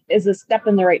is a step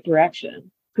in the right direction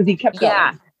because he kept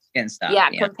going.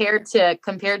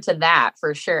 Compared to that,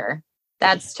 for sure.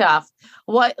 That's tough.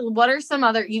 What are some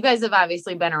other, you guys have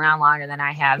obviously been around longer than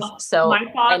I have. So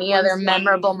any other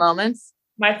memorable moments?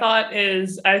 My thought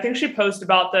is, I think she posted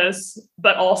about this,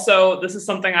 but also this is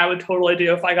something I would totally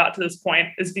do if I got to this point,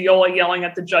 is Viola yelling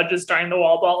at the judges during the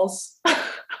wall balls.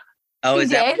 Oh,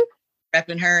 is that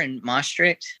repping her in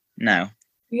Maastricht? No.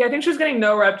 Yeah, I think she was getting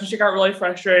no reps and she got really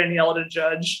frustrated and yelled at a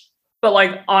judge. But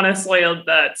like, honestly,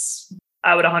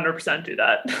 I would 100% do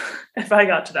that if I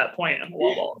got to that point in the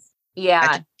wall balls.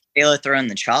 Yeah. Taylor throwing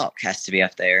the chalk has to be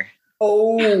up there.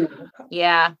 Oh.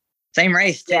 Yeah. Same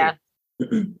race too. Yeah.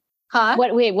 Huh?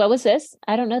 What was this?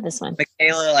 I don't know this one.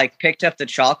 Michaela like picked up the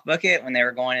chalk bucket when they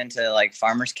were going into like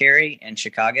farmer's carry in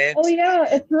Chicago. Oh yeah,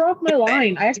 it threw off my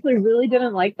line. I actually really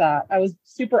didn't like that. I was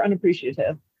super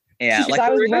unappreciative. Yeah, Like I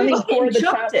was running toward the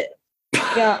chalk.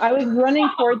 Yeah, I was running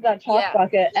towards that chalk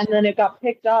bucket, and then it got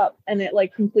picked up, and it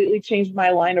like completely changed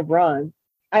my line of run.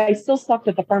 I still sucked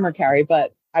at the farmer carry,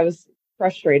 but I was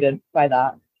frustrated by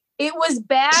that. It was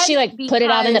bad. Did she like put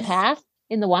it out in the path,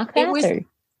 in the walk path?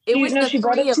 She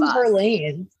brought it to her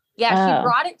lane. Yeah, she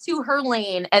brought it to her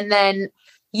lane, and then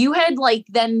you had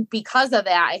because of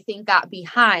that, I think got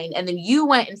behind, and then you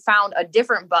went and found a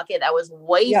different bucket that was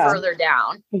way further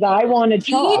down. Because I wanted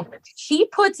chalk. She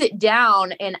puts it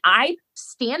down, and I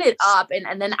stand it up,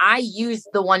 and then I used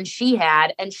the one she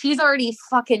had, and she's already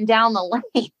fucking down the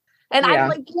lane. And I'm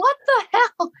like, what the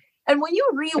hell? And when you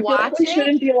rewatch it,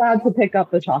 shouldn't be allowed to pick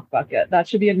up the chalk bucket. That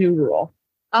should be a new rule.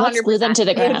 100%. Let's glue them to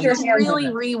the ground. If you really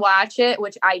rewatch it,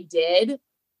 which I did,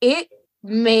 it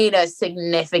made a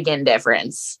significant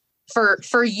difference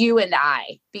for you and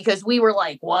I, because we were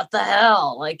like, what the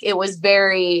hell? Like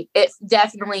it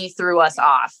definitely threw us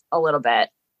off a little bit.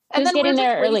 And then getting we're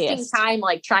there just wasting earliest? time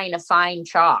like trying to find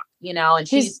chalk, and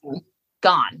she's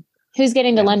gone. Who's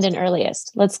getting to London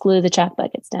earliest? Let's glue the chalk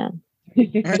buckets down.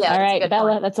 Yeah, all right,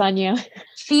 Bella, that's on you.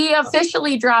 She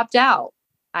officially dropped out.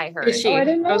 I heard. Is she? I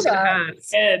didn't know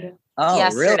Ed. Oh,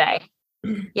 yesterday.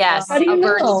 Really? Yes, How do you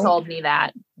Birdie know? told me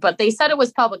that, but they said it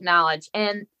was public knowledge,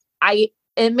 and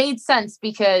it made sense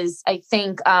because I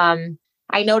think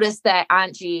I noticed that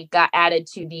Angie got added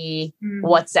to the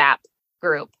WhatsApp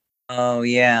group. Oh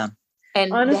yeah.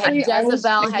 And Honestly,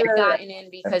 Jezebel had gotten in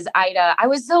because Ida. I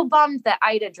was so bummed that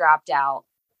Ida dropped out.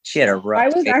 She had a rough. I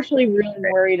was actually really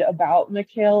worried about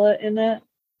Michaela in it,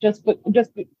 just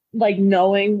like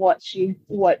knowing what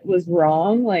was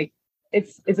wrong. Like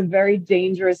it's a very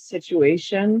dangerous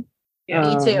situation.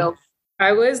 Me too.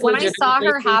 I was When I saw her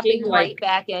legitimately hopping thinking, right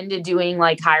back into doing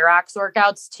like High Rocks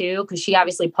workouts too, because she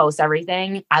obviously posts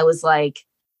everything. I was like,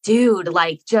 dude,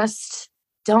 like just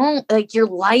don't, like, your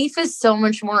life is so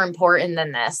much more important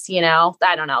than this,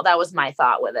 I don't know. That was my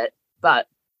thought with it, but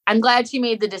I'm glad she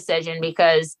made the decision,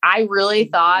 because I really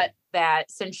thought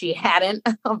that since she hadn't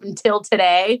up until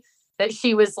today, that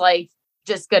she was like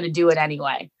just going to do it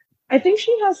anyway. I think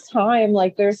she has time.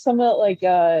 Like there's some like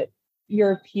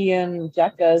European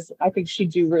DECAs. I think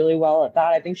she'd do really well at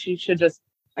that. I think she should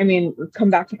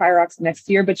come back to High Rocks next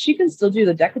year, but she can still do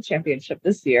the DECA championship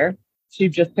this year. She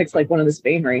just picks like one of the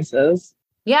Spain races.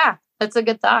 Yeah, that's a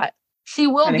good thought. She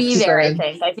will be there, I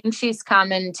think. I think she's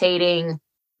commentating.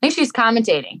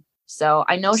 So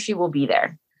I know she will be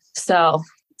there. So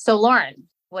Lauren,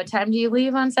 what time do you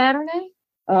leave on Saturday?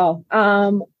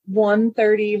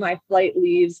 1:30. My flight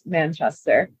leaves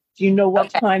Manchester. Do you know what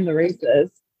time the race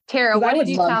is? Tara, what did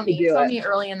you tell me? You told me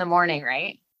early in the morning,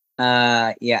 right?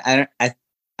 Yeah.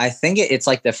 I think it's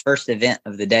like the first event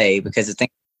of the day, because I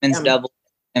think men's doubles,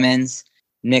 women's,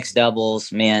 mixed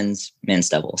doubles, men's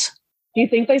doubles. Do you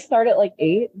think they start at like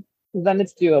 8? Then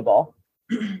it's doable.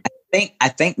 I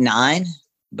think 9,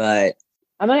 but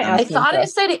I thought it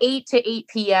said 8 to 8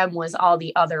 p.m. was all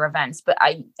the other events, but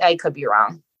I could be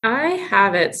wrong. I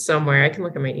have it somewhere. I can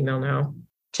look at my email now.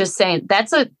 Just saying,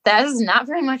 that is not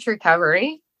very much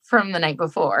recovery from the night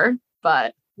before,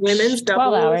 but women's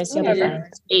 12 hours.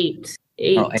 Eight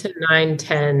to 9,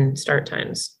 10 start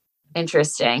times.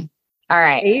 Interesting. All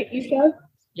right. 8, you said?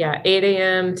 Yeah, 8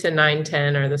 a.m. to 9,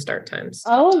 10 are the start times.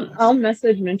 I'll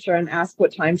message Mincha and ask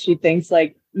what time she thinks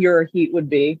like your heat would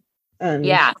be. And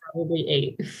probably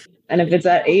 8. And if it's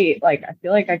at 8, like I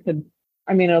feel like I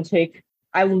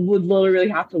would literally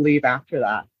have to leave after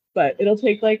that, but it'll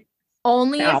take like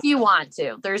only if you want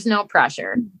to. There's no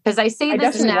pressure, because I say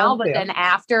this now, but then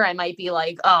after I might be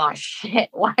like, oh shit,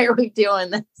 why are we doing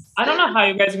this? I don't know how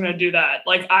you guys are gonna do that.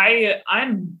 Like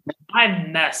I'm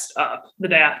messed up the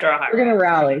day after a high. We're gonna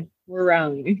rally. We're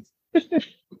rallying.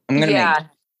 I'm gonna make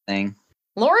thing.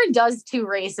 Laura does 2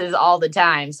 races all the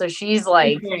time, so she's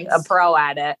like a pro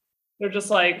at it. They're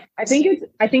just like, I think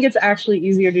it's actually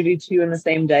easier to do 2 in the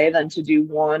same day than to do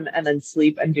 1 and then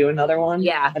sleep and do another one.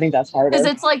 Yeah. I think that's harder. Because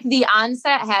it's like the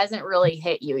onset hasn't really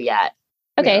hit you yet.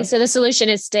 Okay, so the solution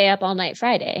is stay up all night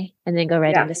Friday and then go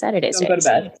right into Saturday's race. Go to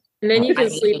bed. And then you can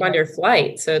sleep on your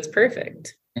flight, so it's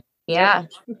perfect. Yeah.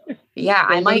 Yeah,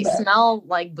 I might smell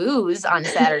like booze on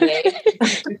Saturday.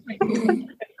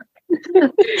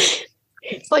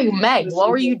 It's like, Meg, what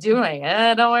were you doing?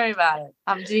 Don't worry about it.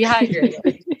 I'm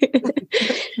dehydrated.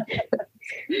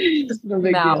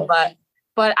 No,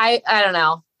 but I don't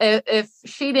know. If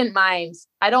she didn't mind,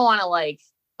 I don't want to like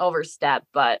overstep,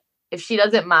 but if she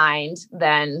doesn't mind,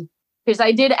 then because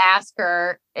I did ask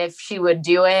her if she would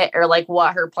do it or like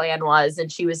what her plan was.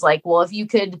 And she was like, well, if you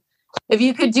could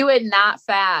do it not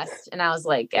fast. And I was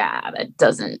like, yeah,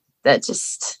 that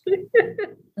just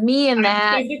me and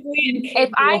that. Physically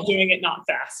incapable of doing it not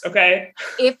fast. Okay.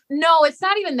 No, it's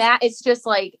not even that. It's just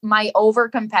like my over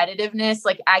competitiveness.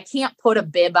 Like I can't put a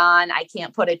bib on. I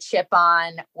can't put a chip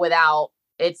on without,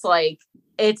 it's like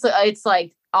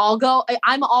I'll go.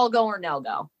 I'm all go or no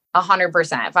go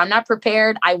 100%. If I'm not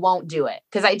prepared, I won't do it.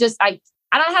 Cause I don't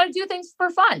know how to do things for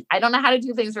fun. I don't know how to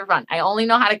do things for fun. I only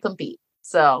know how to compete.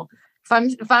 So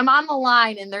if I'm on the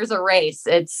line and there's a race,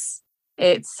 it's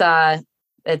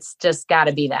just got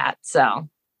to be that. So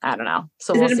I don't know.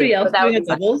 So is anybody else doing a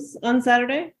doubles on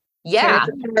Saturday? Yeah.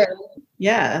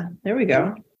 Yeah. There we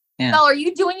go. Yeah. So are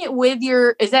you doing it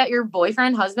is that your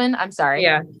boyfriend, husband? I'm sorry.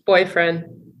 Yeah. Boyfriend.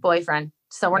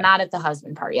 So we're not at the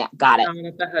husband party yet. Got it. Not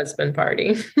at the husband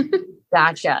party.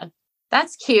 Gotcha.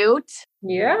 That's cute.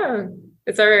 Yeah.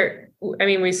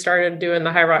 We started doing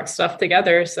the High Rock stuff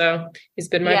together. So he's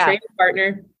been my training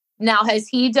partner. Now, has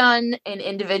he done an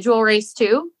individual race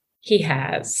too? He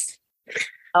has.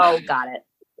 Oh, got it.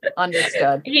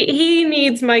 Understood. He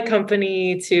needs my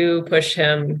company to push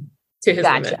him to his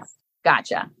limits.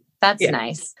 Gotcha. That's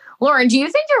nice. Lauren, do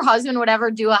you think your husband would ever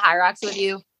do a High Rocks with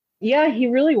you? Yeah, he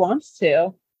really wants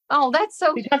to. Oh, that's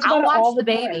so. I'll watch the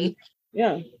baby.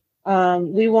 Yeah.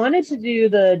 We wanted to do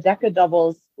the Deca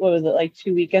doubles. What was it, like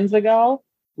 2 weekends ago?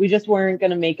 We just weren't going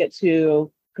to make it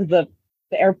because the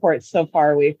airport's so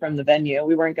far away from the venue.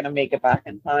 We weren't going to make it back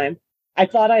in time. I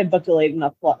thought I had booked a late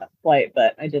enough flight,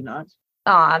 but I did not.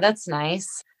 Aw, that's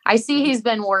nice. I see he's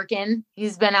been working.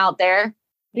 He's been out there.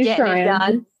 He's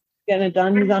trying. Getting it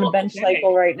done. He's on a bench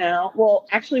cycle right now. Well,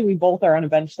 actually, we both are on a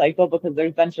bench cycle because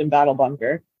there's bench and battle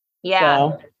bunker. Yeah.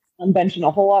 So I'm benching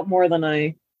a whole lot more than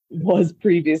I was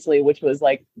previously, which was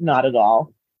like not at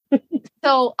all.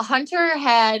 So Hunter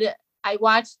I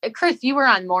watched, Chris, you were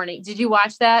on morning. Did you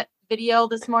watch that video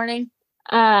this morning?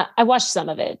 I watched some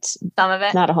of it.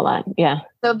 Not a whole lot. Yeah.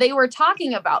 So they were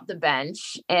talking about the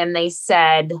bench and they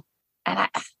said, and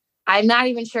I'm not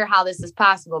even sure how this is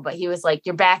possible, but he was like,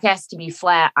 your back has to be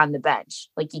flat on the bench.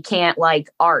 Like you can't like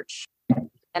arch.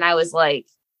 And I was like,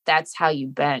 that's how you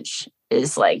bench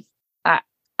is like,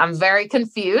 I'm very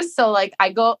confused. So like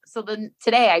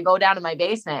today I go down to my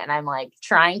basement and I'm like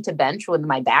trying to bench with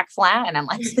my back flat. And I'm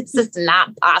like, this is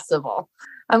not possible.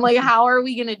 I'm like, how are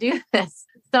we going to do this?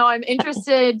 So I'm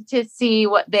interested to see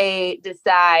what they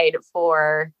decide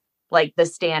for like the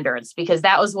standards, because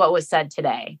that was what was said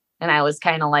today. And I was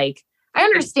kind of like, I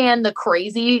understand the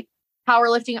crazy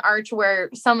powerlifting arch where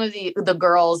some of the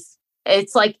girls,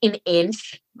 it's like an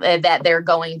inch that they're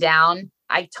going down.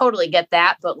 I totally get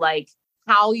that. But like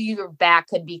how your back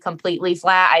could be completely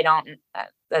flat,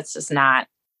 that's just not.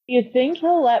 You think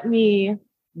he'll let me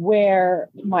wear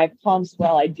my pumps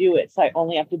while I do it, so I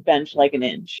only have to bench like an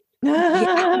inch?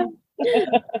 Yeah.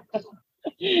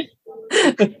 He'd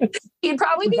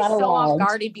probably be so off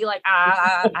guard. He'd be like,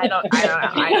 I don't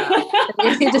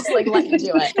know. He'd just like let you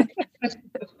do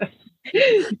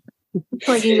it.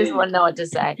 Like he just wouldn't know what to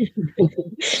say.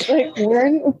 Like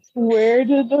where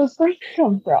did those things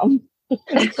come from?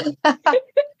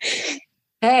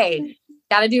 Hey,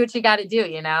 gotta do what you gotta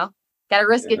do, gotta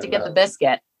risk it to get the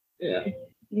biscuit. Yeah.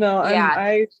 No,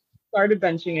 I started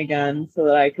benching again so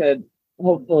that I could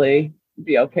hopefully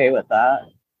be okay with that.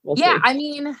 We'll see. I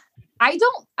mean,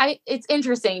 it's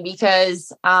interesting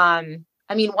because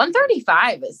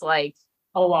 135 is like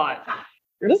a lot.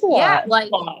 It is a lot. Yeah,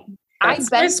 like I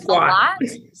bench a lot.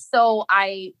 So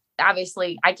I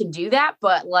can do that,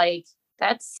 but like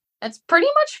that's pretty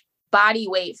much body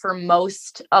weight for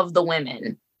most of the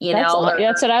women, that's what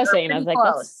I was saying. I was like,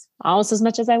 that's almost as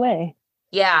much as I weigh.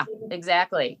 Yeah,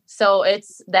 exactly. So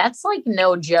that's like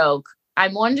no joke.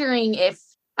 I'm wondering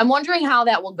how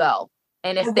that will go.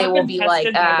 And if they will be like,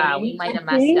 we might have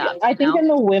messed up. I think in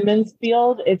the women's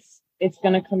field, it's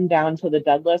going to come down to the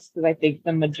deadlifts, because I think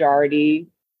the majority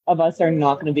of us are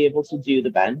not going to be able to do the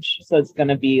bench. So it's going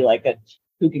to be like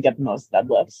who can get the most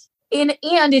deadlifts. And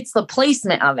it's the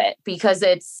placement of it, because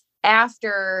it's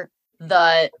after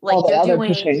you're doing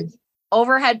pushing.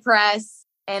 Overhead press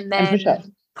and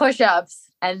then push-ups,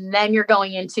 and then you're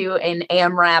going into an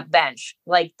AMRAP bench.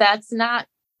 Like that's not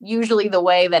usually the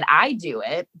way that I do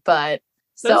it, but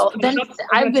so then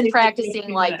I've been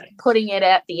practicing like putting it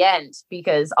at the end,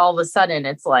 because all of a sudden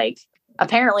it's like,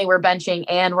 apparently we're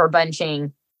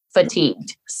benching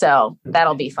fatigued. So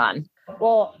that'll be fun.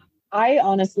 Well, I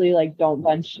honestly don't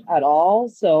bench at all.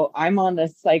 So I'm on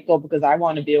this cycle because I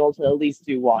want to be able to at least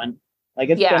do one. Like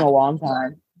it's been a long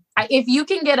time. If you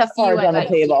can get a few, I bet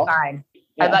you'll be fine.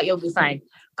 Yeah. I bet you'll be fine.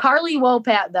 Carly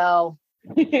Wopat, though,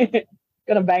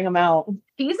 Gonna bang him out.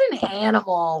 she's an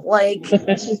animal. Like,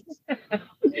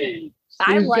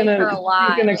 I like her a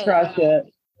lot. She's gonna crush it.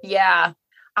 Yeah.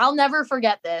 I'll never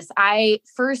forget this. I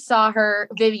first saw her,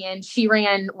 Vivian, she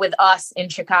ran with us in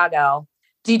Chicago.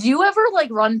 Did you ever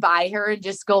like run by her and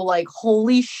just go like,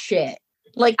 holy shit?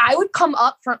 Like I would come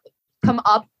up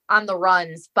on the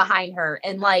runs behind her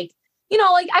and like, you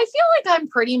know, like I feel like I'm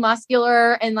pretty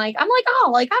muscular and like, I'm like,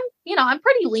 oh, like I'm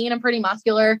pretty lean and pretty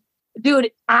muscular.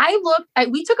 Dude,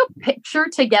 we took a picture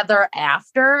together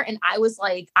after and I was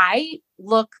like, I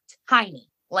look tiny.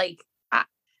 Like,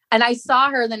 and I saw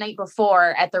her the night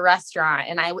before at the restaurant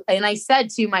and I said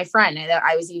to my friend that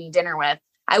I was eating dinner with,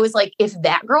 I was like, if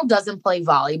that girl doesn't play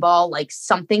volleyball, like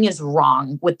something is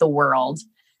wrong with the world.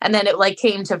 And then it like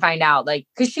came to find out like,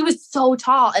 cause she was so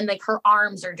tall and like her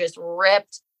arms are just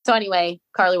ripped. So anyway,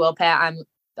 Carly Wopat, I'm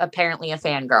apparently a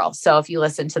fangirl. So if you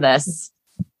listen to this,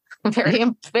 I'm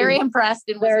very impressed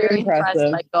and was very impressed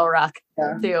by Go Ruck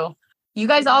too. You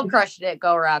guys all crushed it,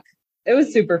 Go Ruck. It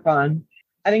was super fun.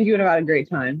 I think you would have had a great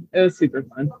time. It was super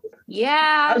fun.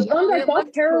 Yeah. I was bummed. I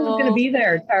thought Tara was going to be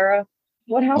there. Tara,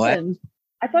 what happened?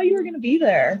 I thought you were going to be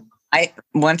there.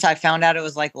 Once I found out it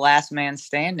was like last man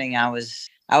standing, I was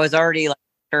already like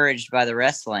encouraged by the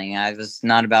wrestling. I was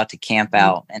not about to camp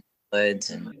out in the woods,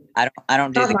 and I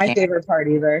don't do not the my favorite part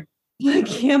either.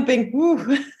 Camping.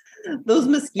 Woo. Those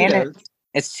mosquitoes.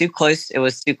 It's too close. It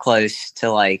was too close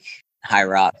to like High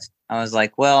Rocks. I was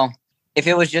like, well, if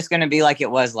it was just going to be like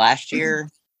it was last year,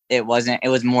 it wasn't. It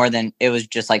was more than it was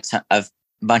just like a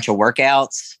bunch of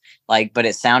workouts. Like, but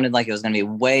it sounded like it was going to be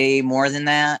way more than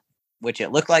that, which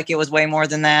it looked like it was way more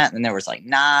than that. And there was like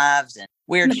knives and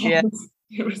weird shit.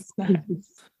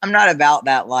 I'm not about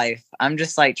that life. I'm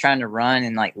just like trying to run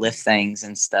and like lift things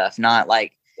and stuff. Not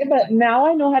like. Yeah, but now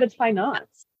I know how to tie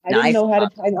knots. I didn't know how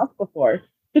to tie knots before.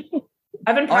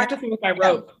 I've been practicing with my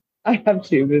rope. I have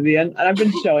too, Vivian, and I've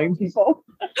been showing people.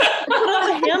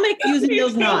 A hammock using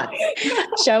those knots.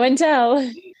 Show and tell.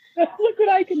 Look what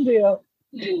I can do.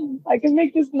 I can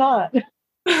make this knot.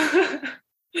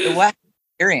 What?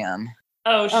 Miriam.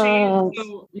 Oh,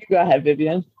 you go ahead,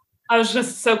 Vivian. I was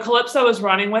just so Calypso was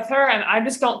running with her, and I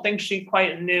just don't think she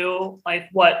quite knew like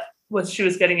what she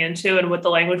was getting into and with the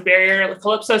language barrier. Like,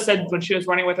 Calypso said when she was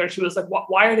running with her, she was like,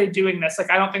 "Why are they doing this?"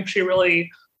 Like, I don't think she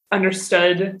really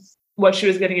understood what she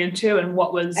was getting into and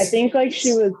what was. I think like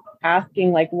she was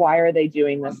asking like, "Why are they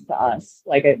doing this to us?"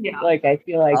 Like, I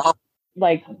feel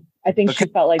like I think she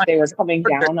felt like they were coming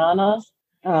down on us.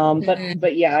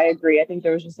 But yeah, I agree. I think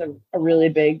there was just a really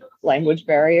big language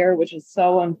barrier, which is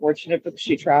so unfortunate because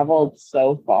she traveled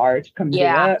so far to come do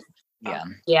it.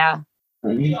 Yeah.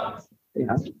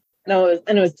 No,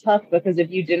 it was tough because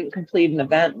if you didn't complete an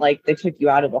event, like they took you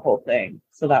out of the whole thing.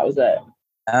 So that was it.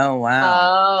 Oh,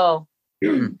 wow.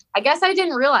 Oh, I guess I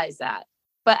didn't realize that.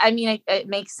 But I mean, it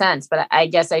makes sense. But I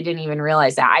guess I didn't even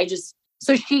realize that.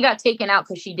 So she got taken out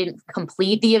because she didn't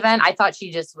complete the event. I thought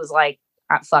she just was like,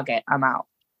 fuck it, I'm out.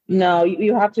 No,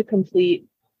 you have to complete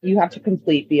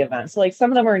the event. So like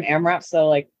some of them are in AMRAP, so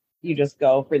like you just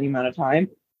go for the amount of time.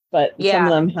 But some of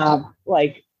them have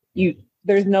like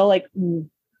there's no like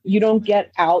you don't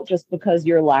get out just because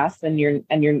you're last and you're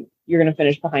gonna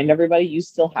finish behind everybody. You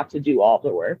still have to do all the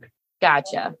work.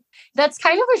 Gotcha. That's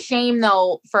kind of a shame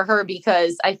though for her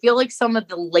because I feel like some of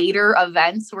the later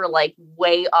events were like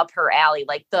way up her alley,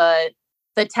 like the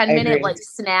 10-minute like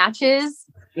snatches.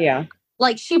 Yeah.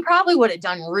 Like she probably would have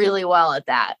done really well at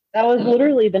that. That was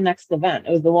literally the next event.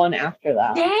 It was the one after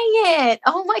that. Dang it.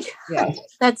 Oh my God. Yeah.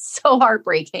 That's so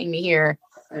heartbreaking to hear.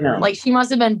 I know. Like she must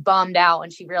have been bummed out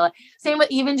when she realized. Same with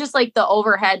even just like the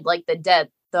overhead, like the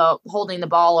holding the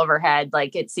ball overhead.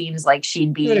 Like it seems like she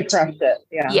would have crushed it.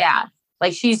 Yeah. Yeah.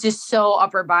 Like she's just so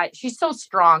upper body. She's so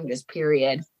strong, just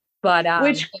period. But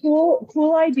which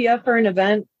cool idea for an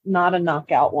event, not a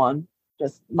knockout one.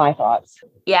 Just my thoughts.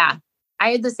 Yeah. I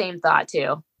had the same thought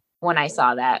too when I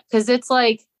saw that. Cause it's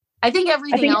like, I think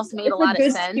everything else made a lot of sense.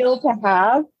 It's a good skill to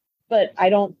have, but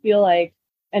I don't feel like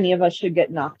any of us should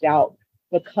get knocked out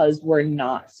because we're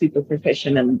not super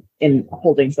proficient in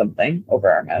holding something over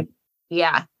our head.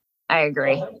 Yeah, I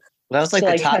agree. Well, that was like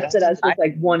so, the top. Test it as just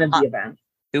like one of the events.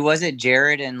 Who was it?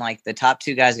 Jared and like the top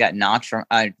two guys got knocked from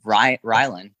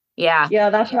Rylan. Yeah. Yeah,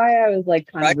 that's why I was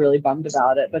like kind of really bummed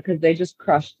about it because they just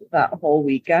crushed that whole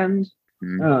weekend.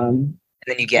 Mm-hmm.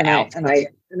 And then you get out. And I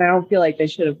don't feel like they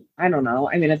should have. I don't know.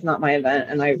 I mean, it's not my event,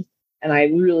 and I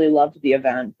really loved the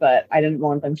event, but I didn't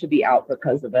want them to be out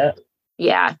because of it.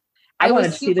 Yeah, I wanted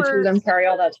to see the two of them carry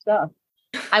all that stuff.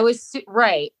 I was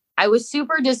right. I was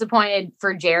super disappointed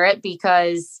for Jarrett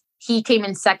because he came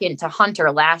in second to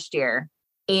Hunter last year,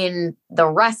 in the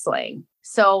wrestling.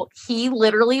 So he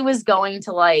literally was going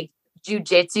to like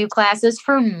jujitsu classes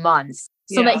for months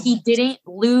so that he didn't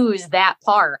lose that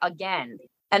part again.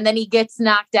 And then he gets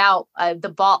knocked out of the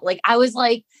ball. Like, I was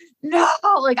like, no,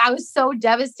 like I was so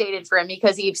devastated for him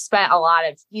because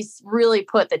he's really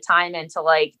put the time in to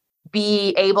like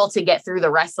be able to get through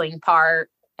the wrestling part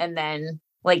and then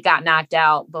like got knocked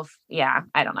out. Yeah,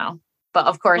 I don't know. But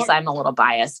of course I'm a little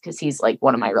biased because he's like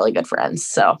one of my really good friends.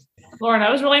 So Lauren, I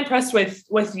was really impressed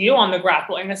with you on the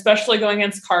grappling, especially going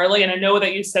against Carly. And I know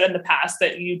that you said in the past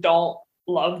that you don't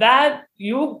love that.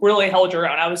 You really held your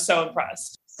own. I was so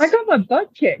impressed. I got my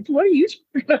butt kicked. What are you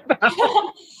talking about?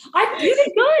 You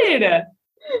did good.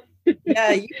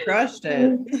 Yeah, you crushed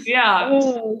it. Yeah.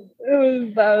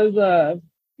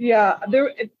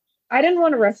 I didn't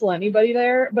want to wrestle anybody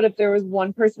there, but if there was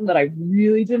one person that I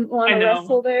really didn't want to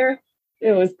wrestle there,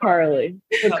 it was Carly,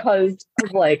 because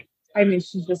of like, I mean,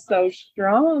 she's just so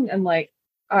strong. And like,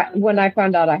 when I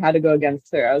found out I had to go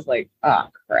against her, I was like, oh,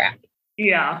 crap.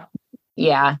 Yeah.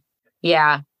 Yeah.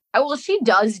 Well, she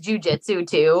does jujitsu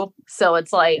too. So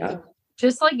it's like,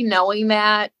 just like knowing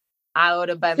that, I would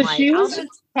have been like, I'll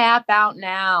just tap out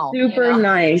now. Super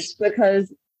nice,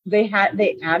 because they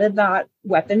added that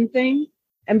weapon thing.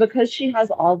 And because she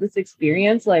has all this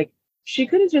experience, like she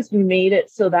could have just made it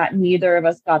so that neither of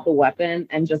us got the weapon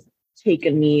and just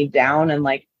taken me down and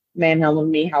like manhandled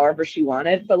me however she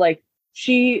wanted. But like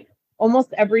she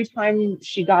almost every time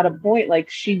she got a point, like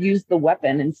she used the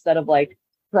weapon instead of like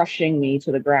crushing me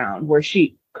to the ground where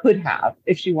she could have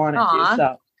if she wanted to.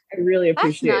 So I really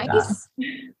appreciate that.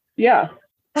 Yeah.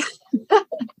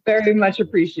 Very much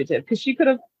appreciative, because she could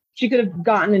have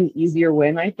gotten an easier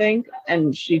win, I think.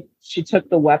 And she took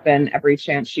the weapon every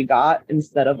chance she got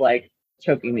instead of like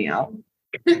choking me out.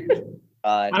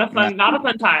 Not a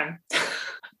fun time.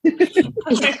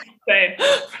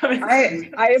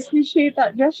 I appreciate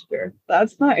that gesture.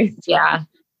 That's nice. Yeah,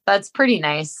 that's pretty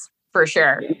nice for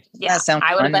sure. Yeah,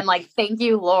 I would have been like, thank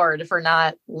you, Lord, for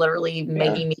not literally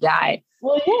making me die.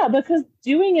 Well, yeah, because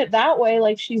doing it that way,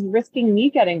 like she's risking me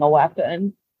getting a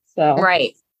weapon. So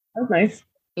right. That's nice.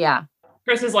 Yeah.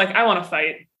 Chris is like, I want to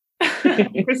fight.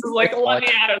 Chris is like, let me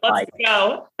at it. Let's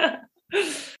go.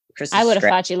 I would have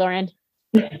fought you, Lauren.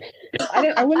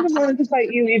 I wouldn't have wanted to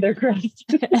fight you either, Chris.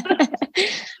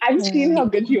 I've seen how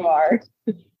good you are.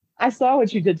 I saw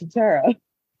what you did to Tara.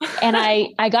 And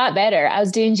I got better. I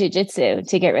was doing jujitsu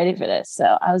to get ready for this.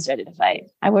 So I was ready to fight.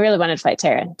 I really wanted to fight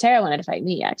Tara. Tara wanted to fight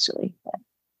me, actually.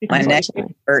 My neck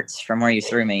hurts from where you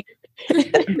threw me.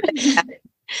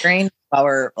 Screen while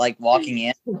we're like walking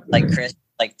in, like Chris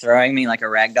like throwing me like a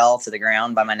rag doll to the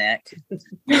ground by my neck.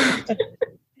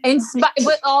 And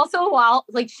but also while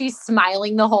like she's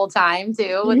smiling the whole time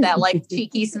too, with that like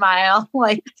cheeky smile,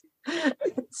 like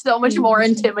so much more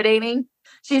intimidating.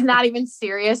 She's not even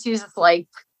serious. She's just like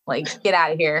get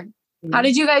out of here. How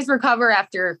did you guys recover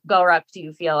after Go Ruck? Do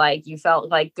you feel like you felt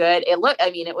like good? It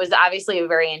was obviously a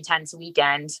very intense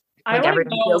weekend. Like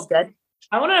everyone feels good.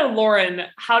 I want to know, Lauren,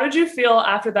 how did you feel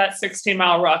after that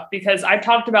 16-mile ruck? Because I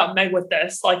talked about Meg with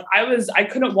this. Like I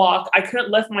couldn't walk. I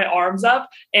couldn't lift my arms up.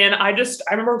 And I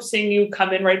remember seeing you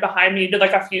come in right behind me. You did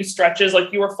like a few stretches.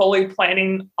 Like you were fully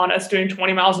planning on us doing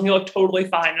 20 miles and you looked totally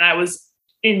fine. And I was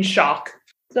in shock.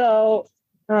 So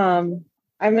I'm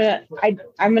going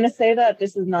to say that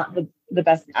this is not the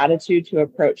best attitude to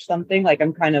approach something. Like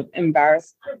I'm kind of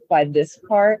embarrassed by this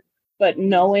part. But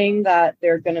knowing that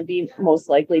they're going to be most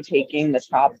likely taking the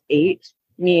top 8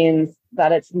 means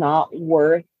that it's not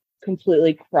worth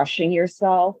completely crushing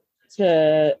yourself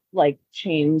to like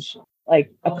change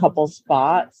like a couple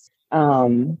spots.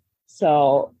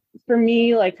 So for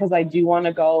me, like, because I do want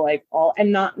to go like all,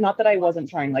 and not that I wasn't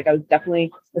trying, like I was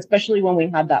definitely, especially when we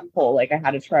had that pull, like I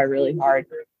had to try really hard,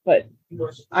 but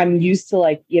I'm used to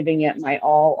like giving it my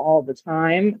all the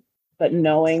time. But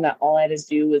knowing that all I had to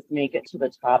do was make it to the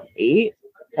top 8,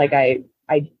 like I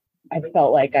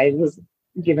felt like I was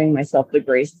giving myself the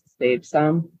grace to save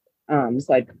some.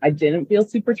 So I didn't feel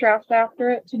super trapped after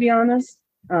it, to be honest.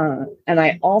 And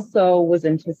I also was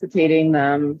anticipating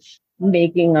them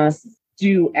making us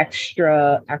do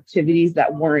extra activities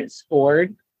that weren't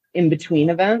scored in between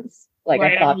events. Like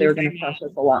I thought they were going to crush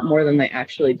us a lot more than they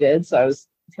actually did. So I was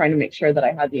trying to make sure that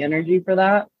I had the energy for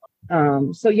that.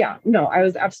 So yeah, no, I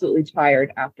was absolutely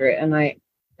tired after it.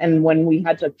 And when we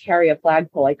had to carry a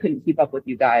flagpole, I couldn't keep up with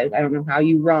you guys. I don't know how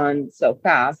you run so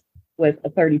fast with a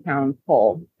 30-pound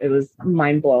pole. It was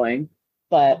mind blowing.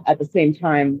 But at the same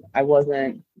time, I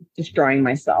wasn't destroying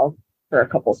myself for a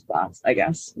couple spots, I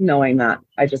guess, knowing that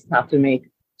I just have to make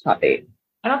top 8.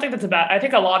 I don't think that's I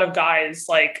think a lot of guys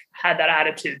like had that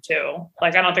attitude too.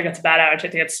 Like, I don't think it's a bad attitude.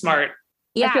 I think it's smart.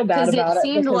 Yeah, I feel bad because about it it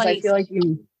seemed because I like feel like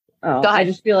you. Oh, Go I ahead.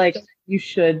 just feel like you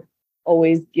should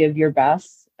always give your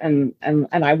best, and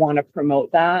I want to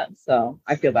promote that. So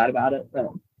I feel bad about it. But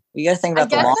You got to think I about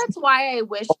the guess long. that's why I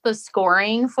wish the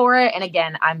scoring for it. And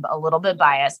again, I'm a little bit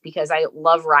biased because I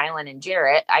love Rylan and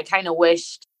Jarrett. I kind of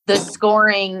wished the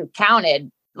scoring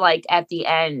counted like at the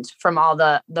end from all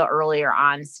the earlier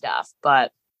on stuff.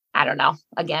 But I don't know.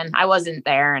 Again, I wasn't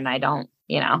there, and I don't.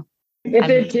 if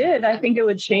it did, I think it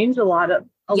would change a lot of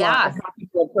how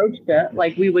people approached it.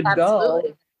 Like we would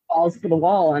Absolutely. go balls to the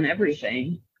wall on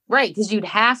everything. Right, because you'd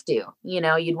have to.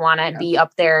 You'd want to be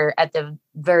up there at the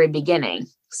very beginning.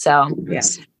 So Yeah.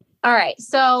 All right.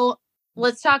 So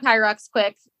let's talk High Rocks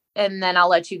quick, and then I'll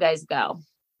let you guys go.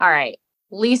 All right.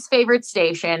 Least favorite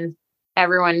station.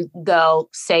 Everyone go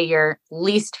say your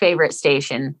least favorite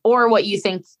station or what you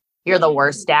think you're the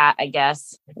worst at, I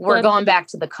guess. We're going back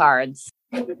to the cards.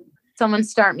 Someone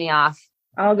start me off.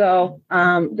 I'll go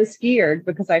the skier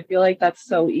because I feel like that's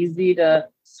so easy to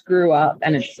screw up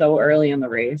and it's so early in the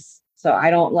race. So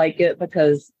I don't like it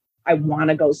because I want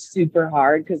to go super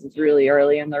hard because it's really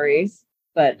early in the race.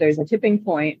 But there's a tipping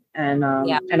point and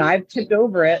I've tipped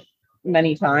over it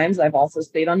many times. I've also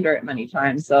stayed under it many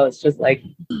times. So it's just like,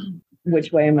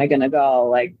 which way am I going to go?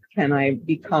 Like, can I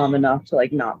be calm enough to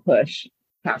like not push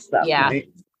past that point?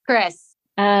 Chris.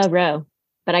 Row.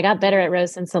 But I got better at row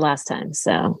since the last time.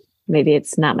 So maybe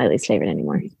it's not my least favorite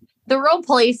anymore. The row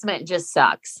placement just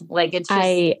sucks. Like it's just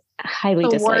I highly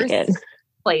dislike it.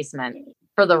 Placement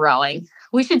for the rowing.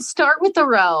 We should start with the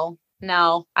row.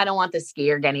 No, I don't want the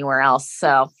skier anywhere else.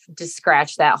 So just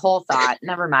scratch that whole thought.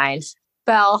 Never mind.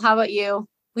 Belle, how about you?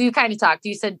 We kind of talked.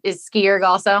 You said is skier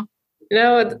also?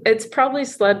 No, it's probably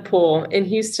sled pull. In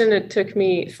Houston, it took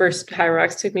me High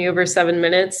Rocks took me over 7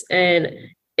 minutes. And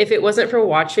if it wasn't for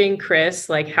watching Chris,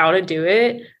 like how to do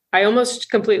it, I almost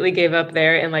completely gave up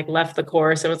there and like left the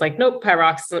course and was like, nope, High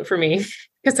Rocks isn't for me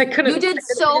because I couldn't. You did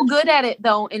so good at it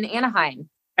though in Anaheim.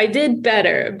 I did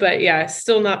better, but yeah,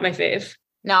 still not my fave.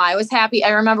 No, I was happy. I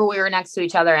remember we were next to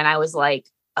each other and I was like,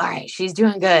 all right, she's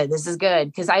doing good. This is good.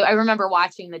 Because I remember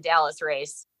watching the Dallas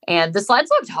race and the sleds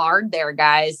looked hard there,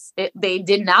 guys. They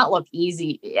did not look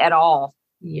easy at all.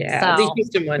 Yeah, the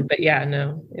Houston one, but yeah,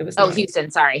 no, it was. Houston,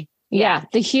 sorry. Yeah,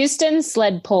 the Houston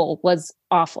sled pull was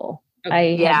awful.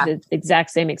 Okay. I had the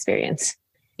exact same experience.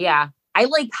 Yeah, I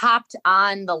like hopped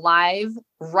on the live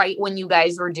right when you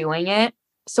guys were doing it.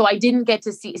 So I didn't get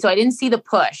to see, I didn't see the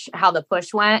push, how the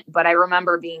push went, but I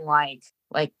remember being like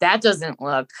that doesn't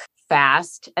look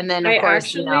fast. And then of course,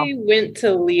 actually went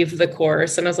to leave the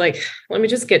course and I was like, let me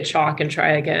just get chalk and try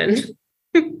again.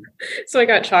 So I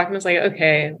got chalk and I was like,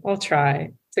 okay, I'll try.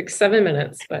 It took 7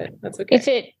 minutes, but that's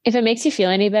okay. If it makes you feel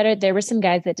any better, there were some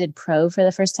guys that did pro for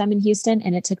the first time in Houston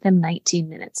and it took them 19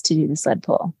 minutes to do the sled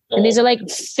pull. And these are like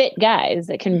fit guys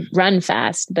that can run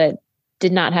fast, but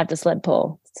did not have the sled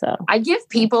pull. So I give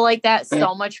people like that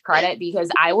so much credit because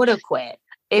I would have quit.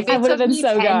 If it took me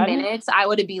 10 minutes, I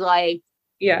would have been like,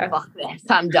 yeah, fuck this,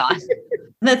 I'm done.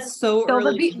 That's so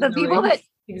early. The people that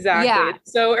exactly. Yeah.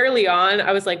 So early on,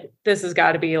 I was like, this has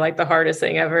got to be like the hardest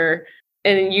thing ever.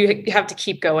 And you have to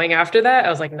keep going after that. I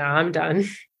was like, nah, I'm done.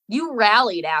 You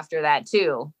rallied after that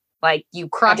too. Like you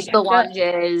crushed the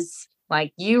lunges.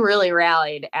 Like you really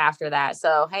rallied after that.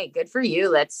 So, hey, good for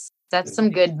you. That's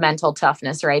some good mental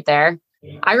toughness right there.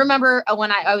 I remember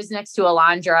when I was next to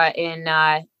Alondra in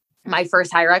my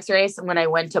first High Rocks race when I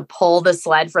went to pull the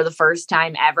sled for the first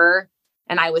time ever.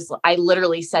 And I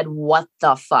literally said, what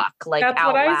the fuck? Like that's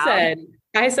out what loud. I said.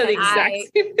 I said the exact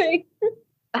same thing.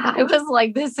 I was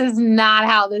like, this is not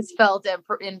how this felt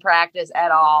in practice at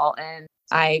all. And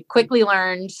I quickly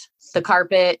learned the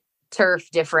carpet turf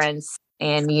difference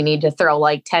and you need to throw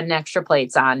like 10 extra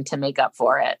plates on to make up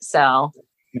for it. So,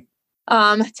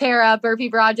 Tara, burpee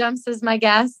broad jumps is my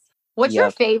guess. What's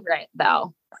your favorite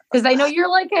though? Because I know you're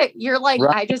like,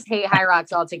 I just hate High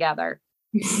Rocks altogether.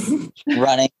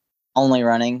 Running, only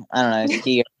running. I don't know.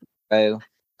 Ski,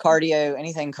 cardio,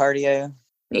 anything cardio.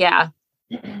 Yeah.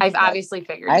 I've obviously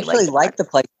figured. I actually like the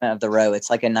placement of the row. It's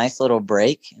like a nice little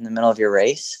break in the middle of your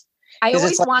race. I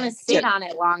always want to sit on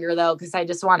it longer though, because I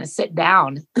just want to sit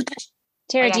down.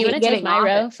 Tara, do you want to take my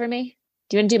row for me?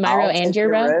 Do you want to do my row and your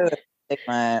row?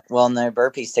 No,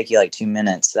 burpees take you like 2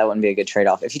 minutes. So that wouldn't be a good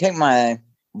trade-off. If you take my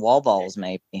wall balls,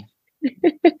 maybe.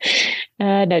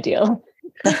 No deal.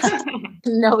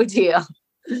 No deal.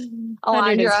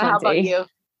 Alondra, how about you?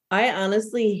 I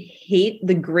honestly hate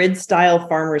the grid style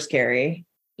farmer's carry.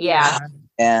 Yeah.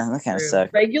 Yeah, that kind of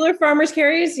sucks. Regular farmer's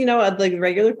carries, like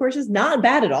regular courses, not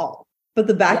bad at all. But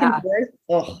the back and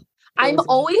forth, I'm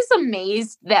always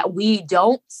amazed that we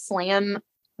don't slam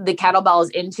the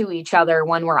kettlebells into each other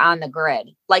when we're on the grid.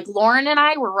 Like Lauren and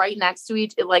I were right next to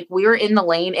like we were in the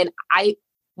lane, and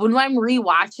when I'm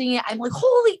rewatching it, I'm like,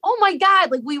 oh my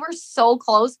God, like we were so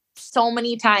close so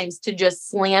many times to just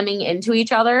slamming into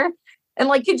each other. And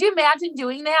like, could you imagine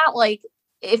doing that? Like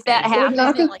if that happened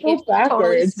and like it's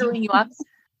totally screwing you up.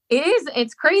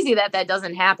 It's crazy that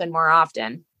doesn't happen more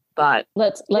often, but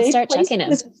let's start checking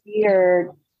them.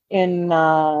 Here in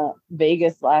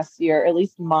Vegas last year, at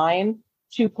least mine,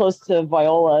 too close to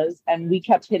Viola's, and we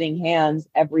kept hitting hands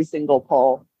every single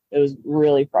pole. It was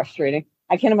really frustrating.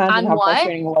 I can't imagine how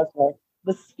frustrating it was for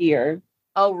the skier.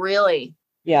 Oh, really?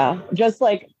 Yeah. Just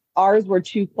like ours were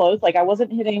too close. Like I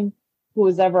wasn't hitting who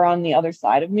was ever on the other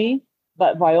side of me,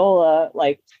 but Viola,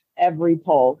 like every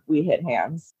pole we hit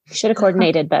hands. Should have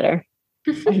coordinated better.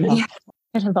 Yeah.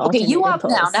 Okay, you up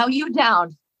now. Now you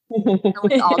down.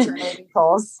 With alternating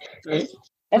poles.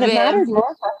 And it mattered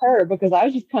more for her because I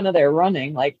was just kind of there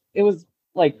running. Like it was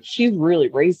like she's really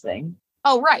racing.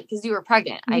 Oh, right, because you were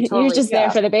pregnant. You were just there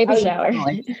for the baby shower.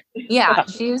 Yeah,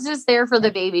 she was just there for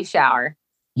the baby shower.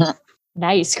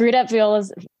 Now you screwed up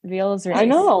Viola's race. I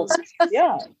know.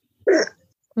 Yeah.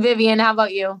 Vivian, how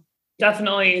about you?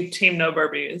 Definitely team no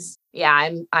burpees.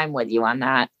 Yeah, I'm with you on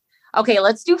that. Okay,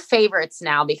 let's do favorites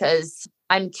now because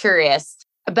I'm curious.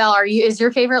 Belle, is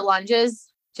your favorite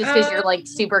lunges just because you're like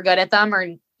super good at them or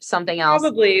something else?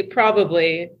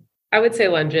 Probably. I would say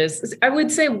lunges. I would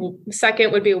say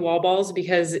second would be wall balls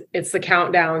because it's the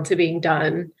countdown to being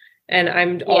done. And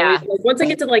I'm always like, once I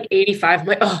get to like 85, I'm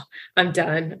like, oh, I'm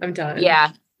done.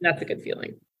 Yeah. That's a good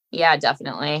feeling. Yeah,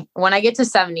 definitely. When I get to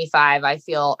 75, I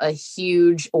feel a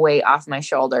huge weight off my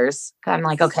shoulders. I'm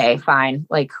like, okay, fine.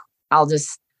 Like I'll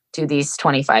just do these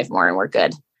 25 more and we're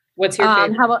good. What's your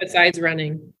favorite besides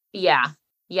running? Yeah.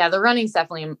 The running's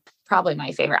definitely probably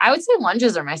my favorite. I would say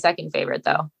lunges are my second favorite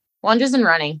though. Lunges and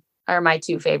running are my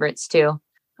two favorites too.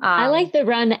 I like the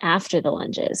run after the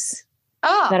lunges.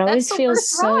 Oh, that always feels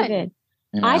so run. good.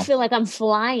 Yeah. I feel like I'm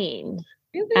flying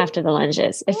after the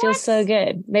lunges. It feels so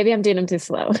good. Maybe I'm doing them too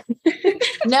slow.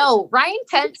 No, Ryan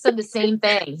Kent said the same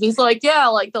thing. He's like, yeah,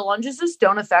 like the lunges just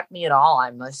don't affect me at all.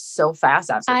 I'm so fast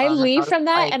after. I leave from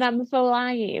that and I'm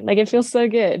flying. Like it feels so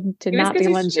good to not be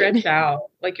lunging. Stretch out,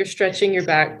 like you're stretching your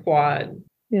back quad.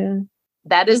 Yeah.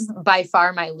 That is by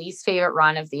far my least favorite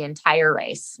run of the entire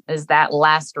race is that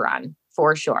last run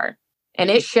for sure. And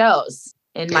it shows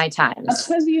in my times. That's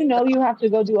because you have to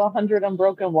go do 100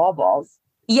 unbroken wall balls.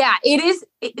 Yeah, it is.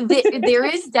 There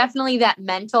is definitely that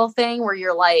mental thing where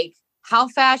you're like, how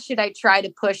fast should I try to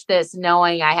push this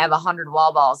knowing I have 100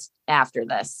 wall balls after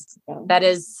this? That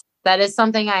is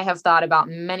something I have thought about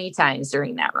many times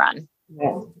during that run.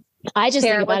 Yeah. I just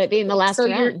think about it being the last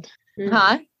run.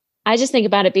 Huh? I just think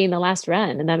about it being the last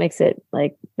run and that makes it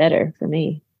like better for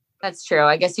me. That's true.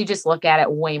 I guess you just look at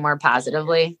it way more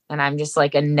positively and I'm just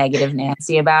like a negative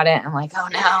Nancy about it. I'm like, oh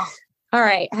no. All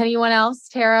right. Anyone else?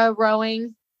 Tara,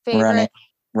 rowing favorite?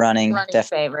 Running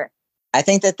favorite. I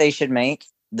think that they should make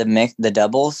the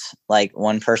doubles, like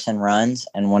one person runs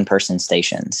and one person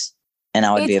stations. And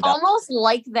I would be about almost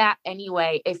like that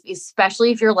anyway, especially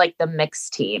if you're like the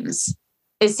mixed teams.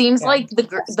 It seems like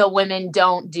the women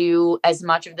don't do as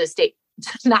much of the state.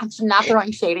 Not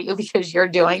throwing shade at you because you're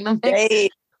doing them. I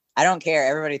don't care.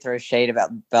 Everybody throws shade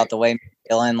about the way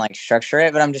Dylan like structure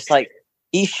it, but I'm just like,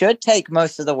 he should take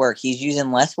most of the work. He's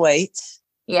using less weights.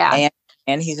 Yeah.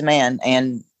 And he's a man.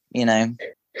 And,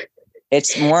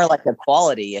 it's more like the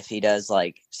quality if he does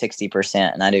like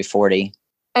 60% and I do 40.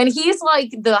 And he's like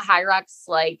the Hyrox,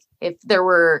 like if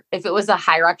it was a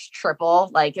Hyrox triple,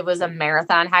 like it was a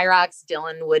marathon Hyrox,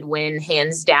 Dylan would win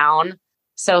hands down.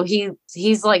 So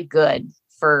he's like good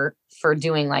for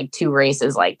doing like two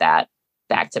races like that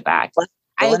back to back.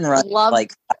 Dylan runs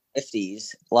like 50s,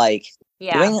 like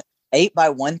doing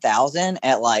 8x1000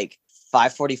 at like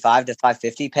 5:45 to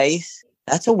 5:50 pace.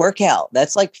 That's a workout.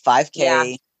 That's like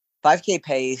 5K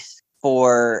pace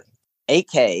for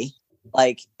 8K.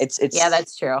 Like it's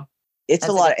that's true. It's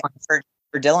a lot for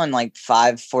Dylan. Like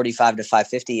 5:45 to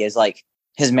 5:50 is like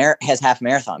has half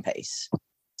marathon pace.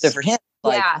 So for him,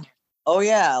 like, oh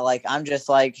yeah, like I'm just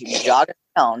like jogging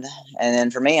around, and then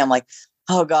for me, I'm like,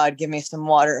 oh God, give me some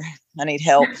water. I need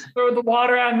help. Throw the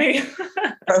water at me.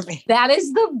 That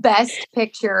is the best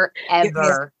picture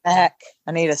ever. I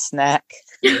need a snack.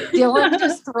 Dylan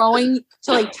just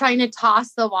trying to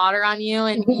toss the water on you,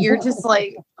 and you're just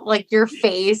like your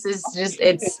face is just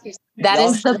that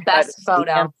is the best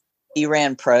photo. He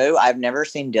ran pro. I've never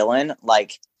seen Dylan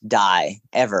like die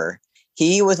ever.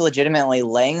 He was legitimately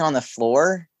laying on the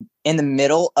floor in the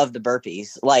middle of the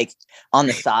burpees, like on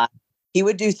the side. He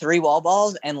would do 3 wall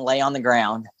balls and lay on the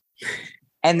ground.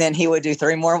 And then he would do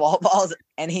 3 more wall balls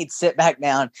and he'd sit back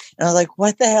down. And I was like,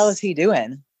 what the hell is he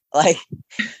doing? Like,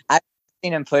 I've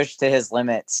seen him push to his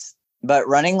limits, but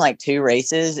running like 2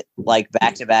 races, like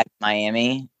back to back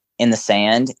Miami in the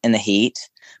sand, in the heat,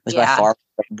 was by far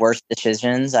the worst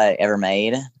decisions I ever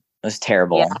made. It was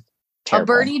terrible. Yeah. Terrible. A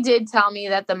birdie did tell me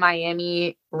that the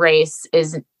Miami race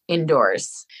is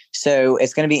indoors. So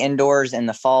it's going to be indoors in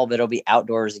the fall, but it'll be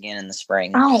outdoors again in the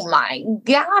spring. Oh my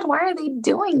God. Why are they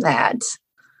doing that?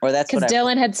 Or that's Because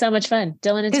Dylan had so much fun.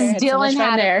 Dylan and Sarah Because had so much Dylan fun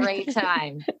had there. a great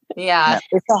time. Yeah.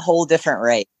 No, it's a whole different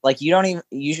race. Like you don't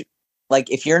even like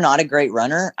if you're not a great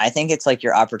runner, I think it's like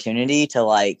your opportunity to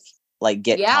like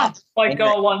get top. Like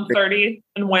go 130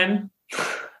 and win.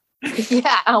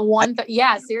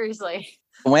 Yeah, seriously.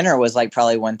 The winner was like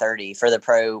probably 130 for the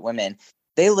pro women.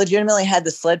 They legitimately had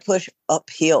the sled push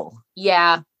uphill.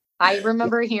 Yeah. I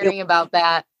remember hearing about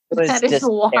that. That is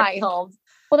wild.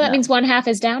 Well, that means one half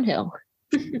is downhill.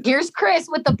 Here's Chris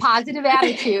with the positive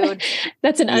attitude.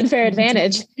 That's an unfair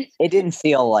advantage. It didn't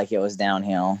feel like it was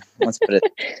downhill. Let's put it.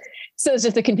 So it's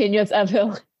just a continuous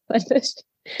uphill.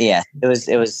 Yeah,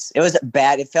 it was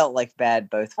bad. It felt like bad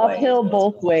both ways. Uphill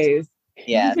both ways.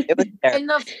 Yeah, it was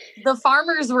terrible. And the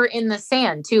farmers were in the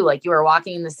sand too. Like you were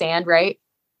walking in the sand, right?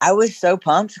 I was so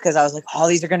pumped because I was like, oh,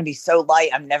 these are going to be so light.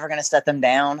 I'm never going to set them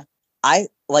down.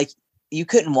 You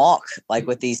couldn't walk like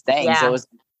with these things. Yeah. It was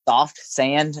soft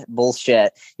sand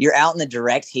bullshit. You're out in the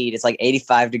direct heat. It's like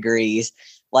 85 degrees.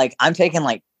 Like I'm taking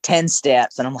like 10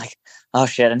 steps and I'm like, oh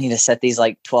shit, I need to set these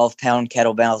like 12-pound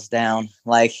kettlebells down.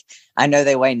 Like I know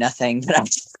they weigh nothing, but I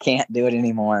just can't do it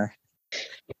anymore.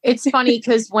 It's funny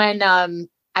because when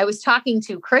I was talking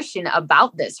to Christian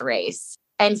about this race,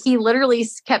 and he literally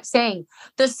kept saying,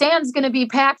 the sand's going to be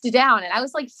packed down. And I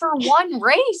was like, for one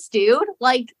race, dude,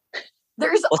 like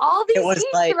there's all these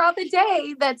heats throughout the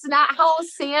day. That's not how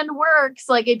sand works.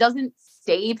 Like it doesn't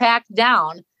stay packed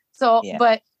down. So,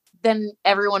 but then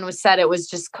everyone said it was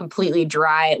just completely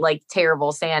dry, like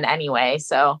terrible sand anyway.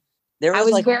 So I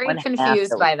was like very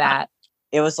confused by that.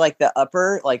 It was like the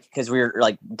upper, like, because we were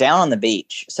like down on the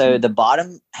beach. So the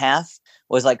bottom half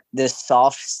was like this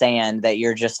soft sand that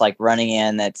you're just like running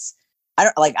in. I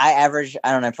average,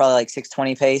 I don't know, probably like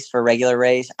 6:20 pace for a regular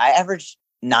race. I averaged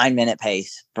 9-minute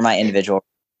pace for my individual.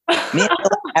 Me and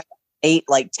Dylan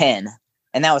 8:10,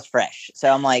 and that was fresh.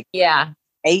 So I'm like,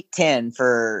 8:10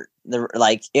 for the,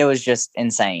 like, it was just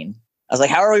insane. I was like,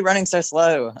 how are we running so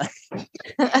slow?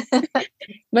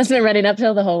 Must have been running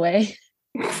uphill the whole way.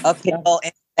 Uphill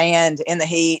in sand in the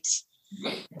heat.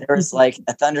 There was like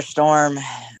a thunderstorm,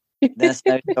 then a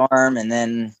snowstorm, and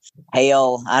then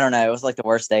hail. I don't know. It was like the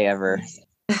worst day ever.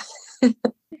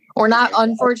 We're not,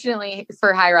 unfortunately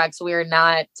for High Rocks, we're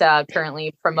not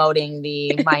currently promoting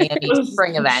the Miami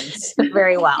spring events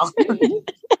very well.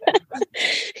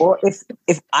 Well,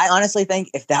 if I honestly think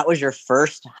if that was your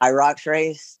first High Rocks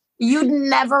race, you'd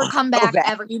never come back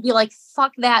ever. You'd be like,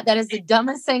 fuck that. That is the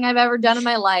dumbest thing I've ever done in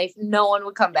my life. No one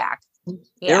would come back.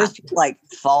 There was people like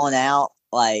falling out,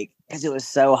 like, because it was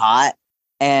so hot.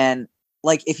 And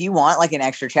like, if you want like an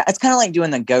extra chat, it's kind of like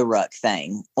doing the Go Ruck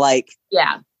thing. Like,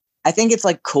 I think it's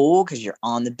like cool because you're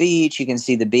on the beach, you can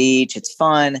see the beach, it's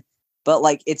fun, but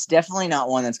like, it's definitely not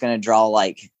one that's going to draw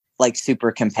like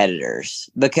super competitors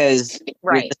because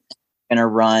you're just going to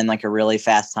run like a really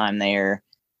fast time there.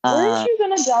 Weren't you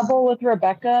going to double with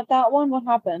Rebecca at that one? What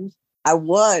happened? I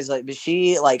was like, but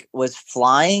she like was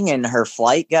flying and her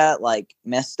flight got like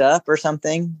messed up or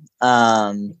something.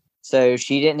 So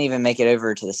she didn't even make it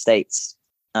over to the States.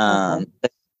 I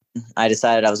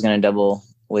decided I was going to double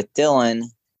with Dylan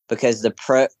because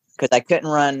I couldn't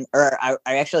run, or I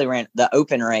actually ran the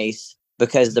open race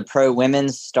because the pro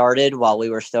women's started while we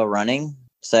were still running.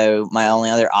 So my only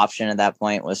other option at that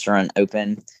point was to run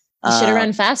open. You should have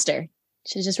run faster.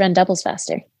 Should have just run doubles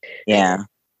faster. Yeah.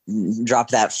 Drop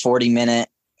that 40 minute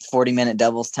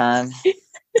doubles time.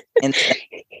 And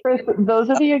Chris, those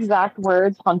are the exact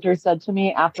words Hunter said to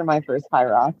me after my first High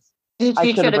Rocks. You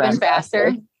should have been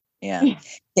faster. Yeah.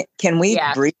 Can we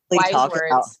briefly talk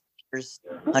about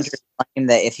Hunter's claim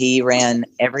that if he ran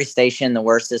every station the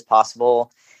worst as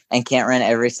possible and can't run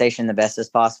every station the best as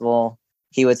possible,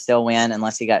 he would still win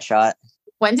unless he got shot?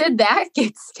 When did that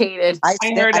get stated? I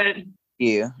heard it.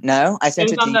 I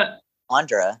sent it to you,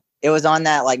 Andra. It was on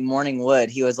that like Morning Wood.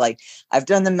 He was like, I've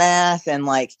done the math, and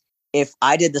like if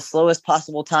I did the slowest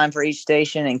possible time for each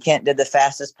station and Kent did the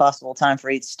fastest possible time for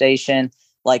each station,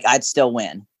 like I'd still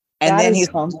win. And then he's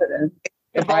confident.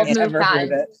 If I ever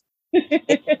heard it.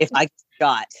 If I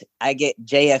got, I get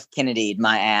JF Kennedy'd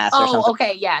my ass or something. Oh,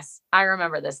 okay. Yes. I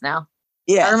remember this now.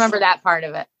 Yeah. I remember that part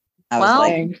of it. I was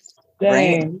like,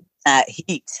 bring that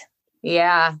heat.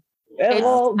 Yeah.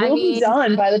 Well, we'll be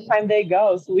done by the time they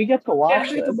go, so we get to watch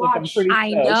we get this. to which I'm watch. pretty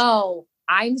I stoked. know.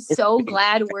 I'm so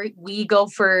glad we go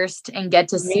first and get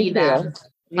to see them.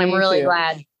 I'm really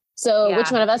glad. So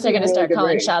which one of us are going to start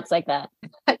calling shots like that?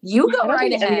 You go I don't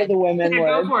right think ahead. any of the women would.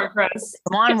 Go for it, Chris.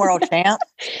 Come on, world champ.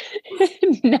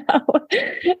 No,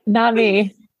 not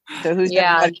me. So who's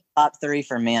everybody's top 3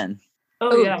 for men?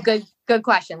 Oh, yeah. Good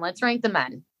question. Let's rank the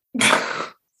men.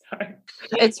 Sorry.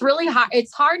 It's really hard.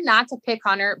 It's hard not to pick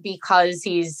Hunter because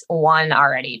he's won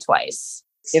already twice.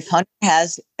 If Hunter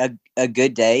has a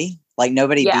good day, like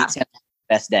nobody beats him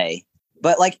best day.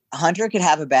 But like Hunter could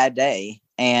have a bad day.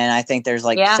 And I think there's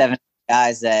like 7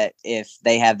 guys that if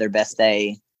they have their best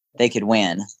day, they could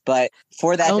win. But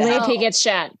for that, only if he gets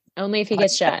shot. Only if he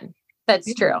gets shot.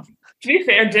 That's true. To be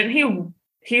fair, didn't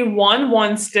he won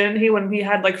once, didn't he, when he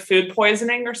had like food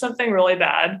poisoning or something really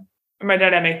bad? Or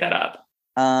did I make that up?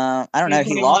 I don't know.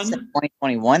 He lost in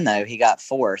 2021 though. He got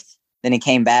 4th. Then he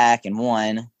came back and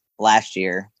won last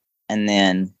year. And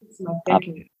then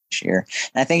this year.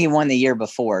 And I think he won the year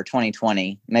before,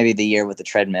 2020, maybe the year with the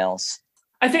treadmills.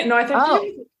 I think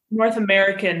North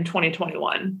American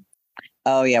 2021.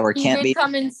 Oh yeah, where Kent beat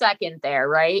come in second there,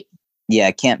 right? Yeah,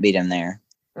 Kent beat him there.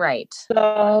 Right.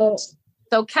 So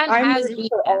Kent has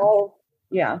beat him.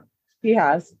 Yeah, he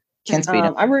has. Kent's beat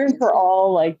him. I'm rooting for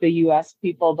all like the US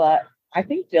people, but I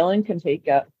think Dylan can take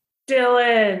it.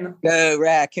 Dylan. Go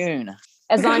Raccoon.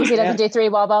 As long as he doesn't do 3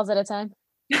 wall balls at a time.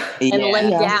 And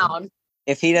lay down.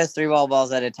 If he does 3 wall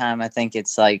balls at a time, I think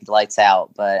it's like lights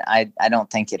out. But I don't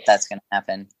think that's going to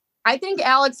happen. I think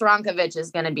Alex Ronkovich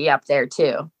is going to be up there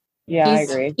too. Yeah, I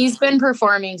agree. He's been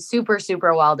performing super,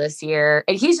 super well this year.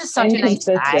 And he's just such a nice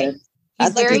guy.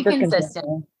 He's very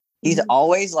consistent. He's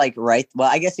always like right.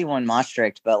 Well, I guess he won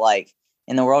Maastricht, but like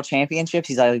in the world championships,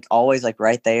 he's like always like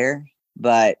right there.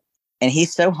 And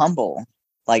he's so humble,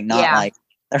 like not like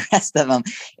the rest of them.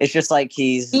 It's just like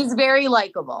he's very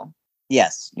likable.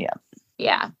 Yes. Yeah.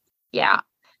 Yeah. Yeah.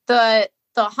 The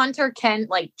Hunter Kent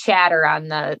like chatter on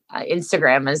the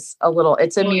Instagram is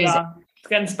it's amusing. Yeah. It's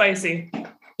getting spicy.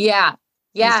 Yeah.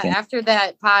 Yeah. After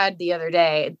that pod the other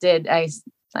day,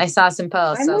 I saw some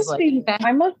posts.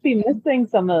 I must be missing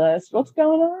some of this. What's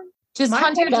going on? Just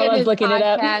Hunter did his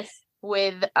podcast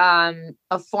with one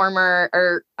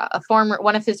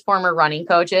of his former running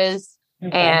coaches.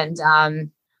 Okay.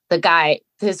 And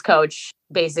his coach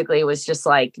basically was just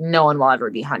like, no one will ever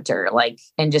be Hunter, like,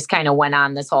 and just kind of went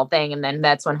on this whole thing. And then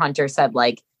that's when Hunter said,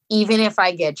 like, even if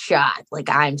I get shot, like,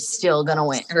 I'm still gonna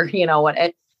win, or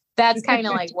that's kind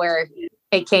of like where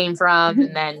it came from.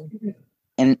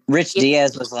 And Rich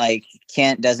Diaz was like,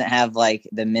 Kent doesn't have like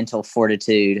the mental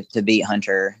fortitude to beat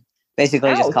Hunter.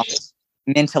 Basically, just called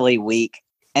mentally weak.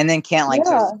 And then Kent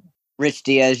Rich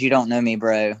Diaz, you don't know me,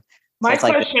 bro. My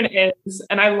question is,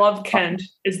 and I love Kent,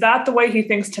 is that the way he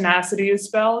thinks tenacity is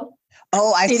spelled?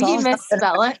 Oh, Did he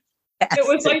misspell it? It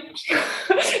was like,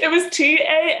 it was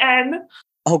TAN.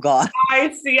 Oh, God.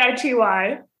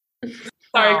 ICITY.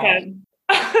 Sorry, Ken.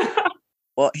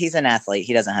 Well, he's an athlete.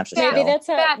 He doesn't have to spell. Maybe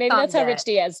that's how Rich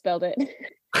Diaz spelled it.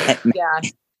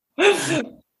 Yeah.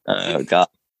 Oh, God.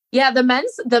 Yeah, the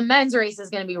men's race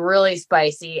is going to be really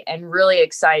spicy and really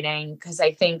exciting because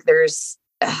I think there's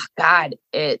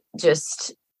it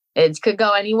could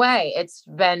go any way.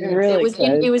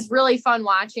 It was really fun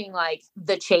watching like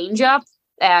the change up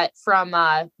from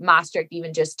Maastricht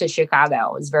even just to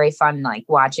Chicago. It was very fun, like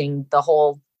watching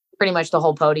pretty much the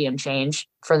whole podium change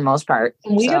for the most part.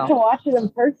 And we get to watch it in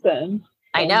person.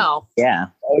 I know. Yeah.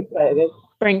 So excited.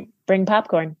 Bring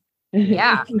popcorn.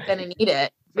 Yeah, I'm gonna need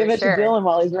it. Give it to Dylan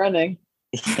while he's running.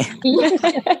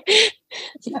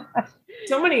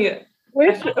 So many.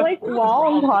 Which, like, while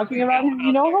I'm talking about him,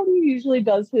 you know how he usually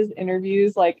does his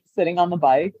interviews, like, sitting on the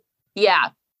bike?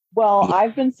 Yeah. Well,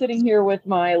 I've been sitting here with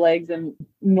my legs in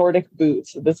Nordic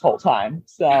boots this whole time.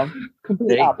 So,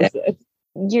 complete opposite.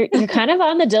 You're kind of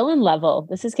on the Dylan level.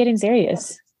 This is getting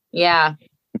serious. Yeah.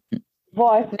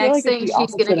 Well, I feel next thing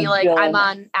she's going to be like, Dylan. I'm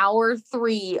on hour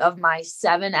 3 of my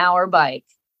 7-hour bike.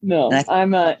 No,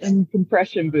 I'm in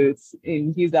compression boots,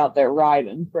 and he's out there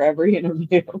riding for every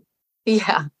interview.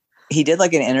 Yeah. He did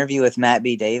like an interview with Matt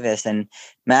B. Davis, and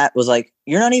Matt was like,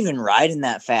 "You're not even riding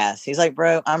that fast." He's like,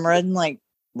 "Bro, I'm riding like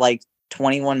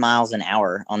 21 miles an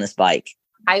hour on this bike."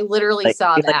 I literally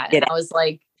saw that, and I was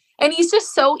like, and he's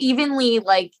just so evenly,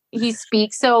 like he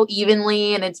speaks so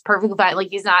evenly, and it's perfectly fine. Like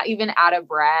he's not even out of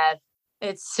breath.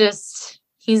 It's just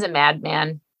he's a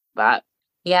madman. But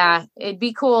yeah, it'd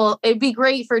be cool. It'd be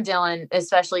great for Dylan,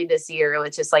 especially this year,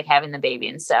 with just like having the baby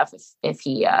and stuff. If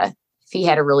he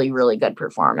had a really, really good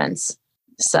performance.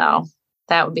 So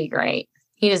that would be great.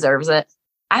 He deserves it.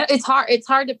 It's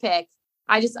hard to pick.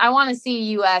 I want to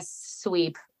see US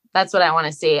sweep. That's what I want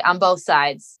to see on both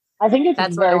sides. I think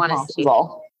That's what I want to see.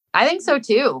 I think so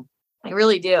too. I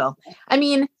really do. I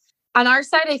mean, on our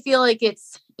side, I feel like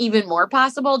it's even more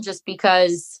possible just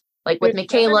because like with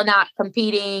Michaela not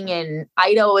competing and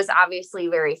Ido is obviously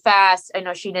very fast. I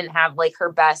know she didn't have like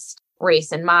her best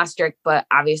race in Maastricht, but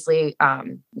obviously,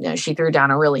 she threw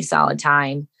down a really solid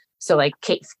time. So like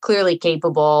clearly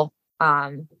capable.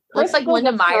 Looks like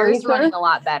Linda Meyer's running a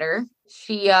lot better.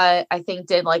 She, I think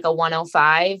did like a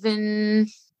 105 in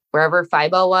wherever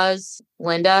FIBO was,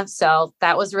 Linda. So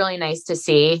that was really nice to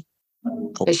see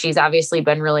because she's obviously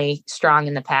been really strong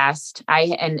in the past.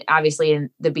 And obviously in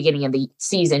the beginning of the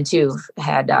season too,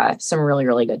 had some really,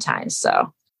 really good times.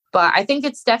 So, but I think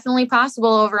it's definitely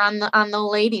possible over on the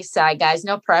ladies' side, guys.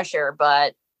 No pressure,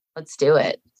 but let's do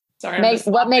it. Sorry,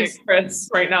 what makes Chris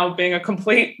right now being a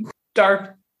complete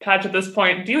dark patch at this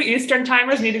point? Do you Eastern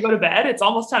timers need to go to bed? It's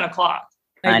almost 10 o'clock.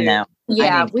 I know.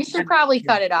 Yeah, we should probably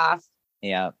cut it off.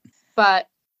 Yeah. But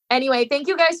anyway, thank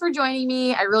you guys for joining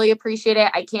me. I really appreciate it.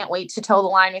 I can't wait to toe the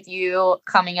line with you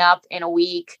coming up in a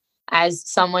week. As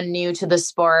someone new to the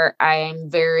sport, I am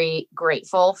very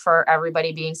grateful for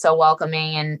everybody being so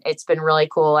welcoming. And it's been really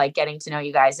cool, like getting to know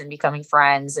you guys and becoming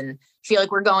friends, and feel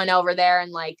like we're going over there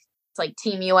and like, it's like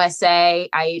Team USA.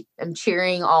 I am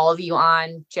cheering all of you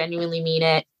on, genuinely mean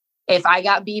it. If I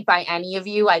got beat by any of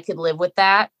you, I could live with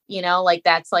that. Like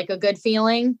that's like a good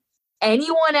feeling.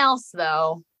 Anyone else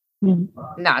though? No,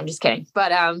 I'm just kidding.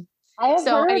 But I had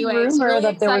heard rumor really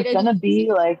that there was going to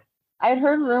be like, I had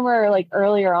heard rumor like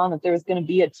earlier on that there was going to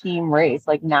be a team race,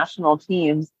 like national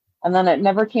teams, and then it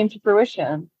never came to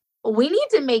fruition. We need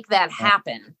to make that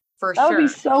happen for sure. That would be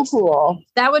so cool.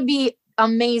 That would be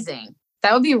amazing.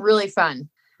 That would be really fun.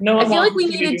 No, I feel like we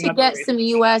needed to get some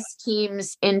US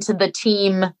teams into the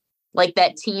team, like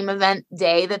that team event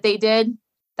day that they did.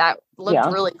 That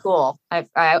looked really cool.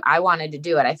 I wanted to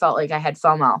do it. I felt like I had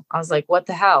FOMO. I was like, what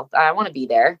the hell? I want to be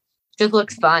there. It just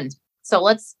looks fun. So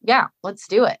let's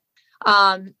do it.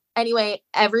 Anyway,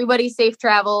 everybody safe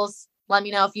travels. Let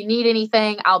me know if you need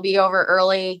anything. I'll be over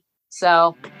early.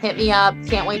 So hit me up.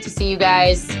 Can't wait to see you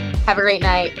guys. Have a great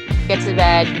night. Get to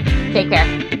bed. Take care.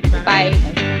 Bye.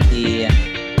 Yeah.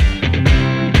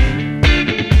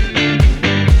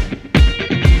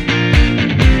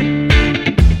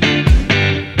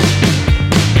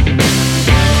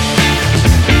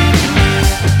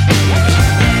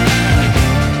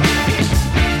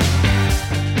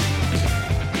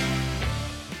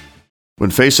 When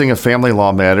facing a family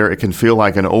law matter, it can feel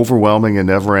like an overwhelming and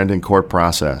never-ending court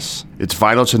process. It's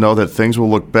vital to know that things will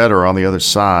look better on the other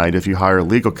side if you hire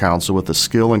legal counsel with the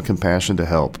skill and compassion to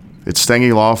help. At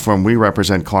Stengy Law Firm, we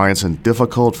represent clients in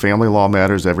difficult family law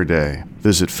matters every day.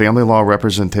 Visit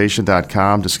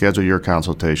FamilyLawRepresentation.com to schedule your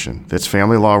consultation. That's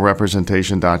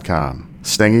FamilyLawRepresentation.com.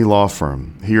 Stengy Law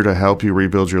Firm, here to help you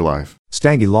rebuild your life.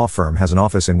 Stengy Law Firm has an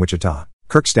office in Wichita.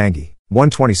 Kirk Stengy,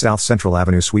 120 South Central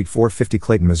Avenue, Suite 450,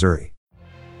 Clayton, Missouri.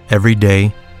 Every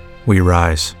day, we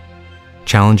rise,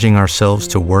 challenging ourselves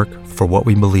to work for what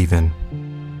we believe in.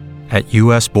 At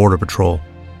U.S. Border Patrol,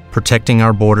 protecting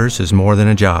our borders is more than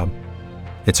a job.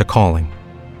 It's a calling.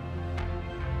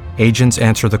 Agents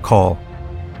answer the call,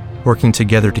 working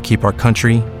together to keep our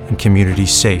country and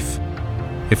communities safe.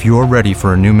 If you are ready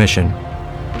for a new mission,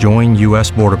 join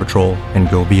U.S. Border Patrol and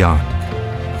go beyond.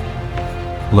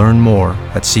 Learn more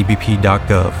at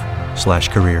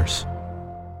cbp.gov/careers.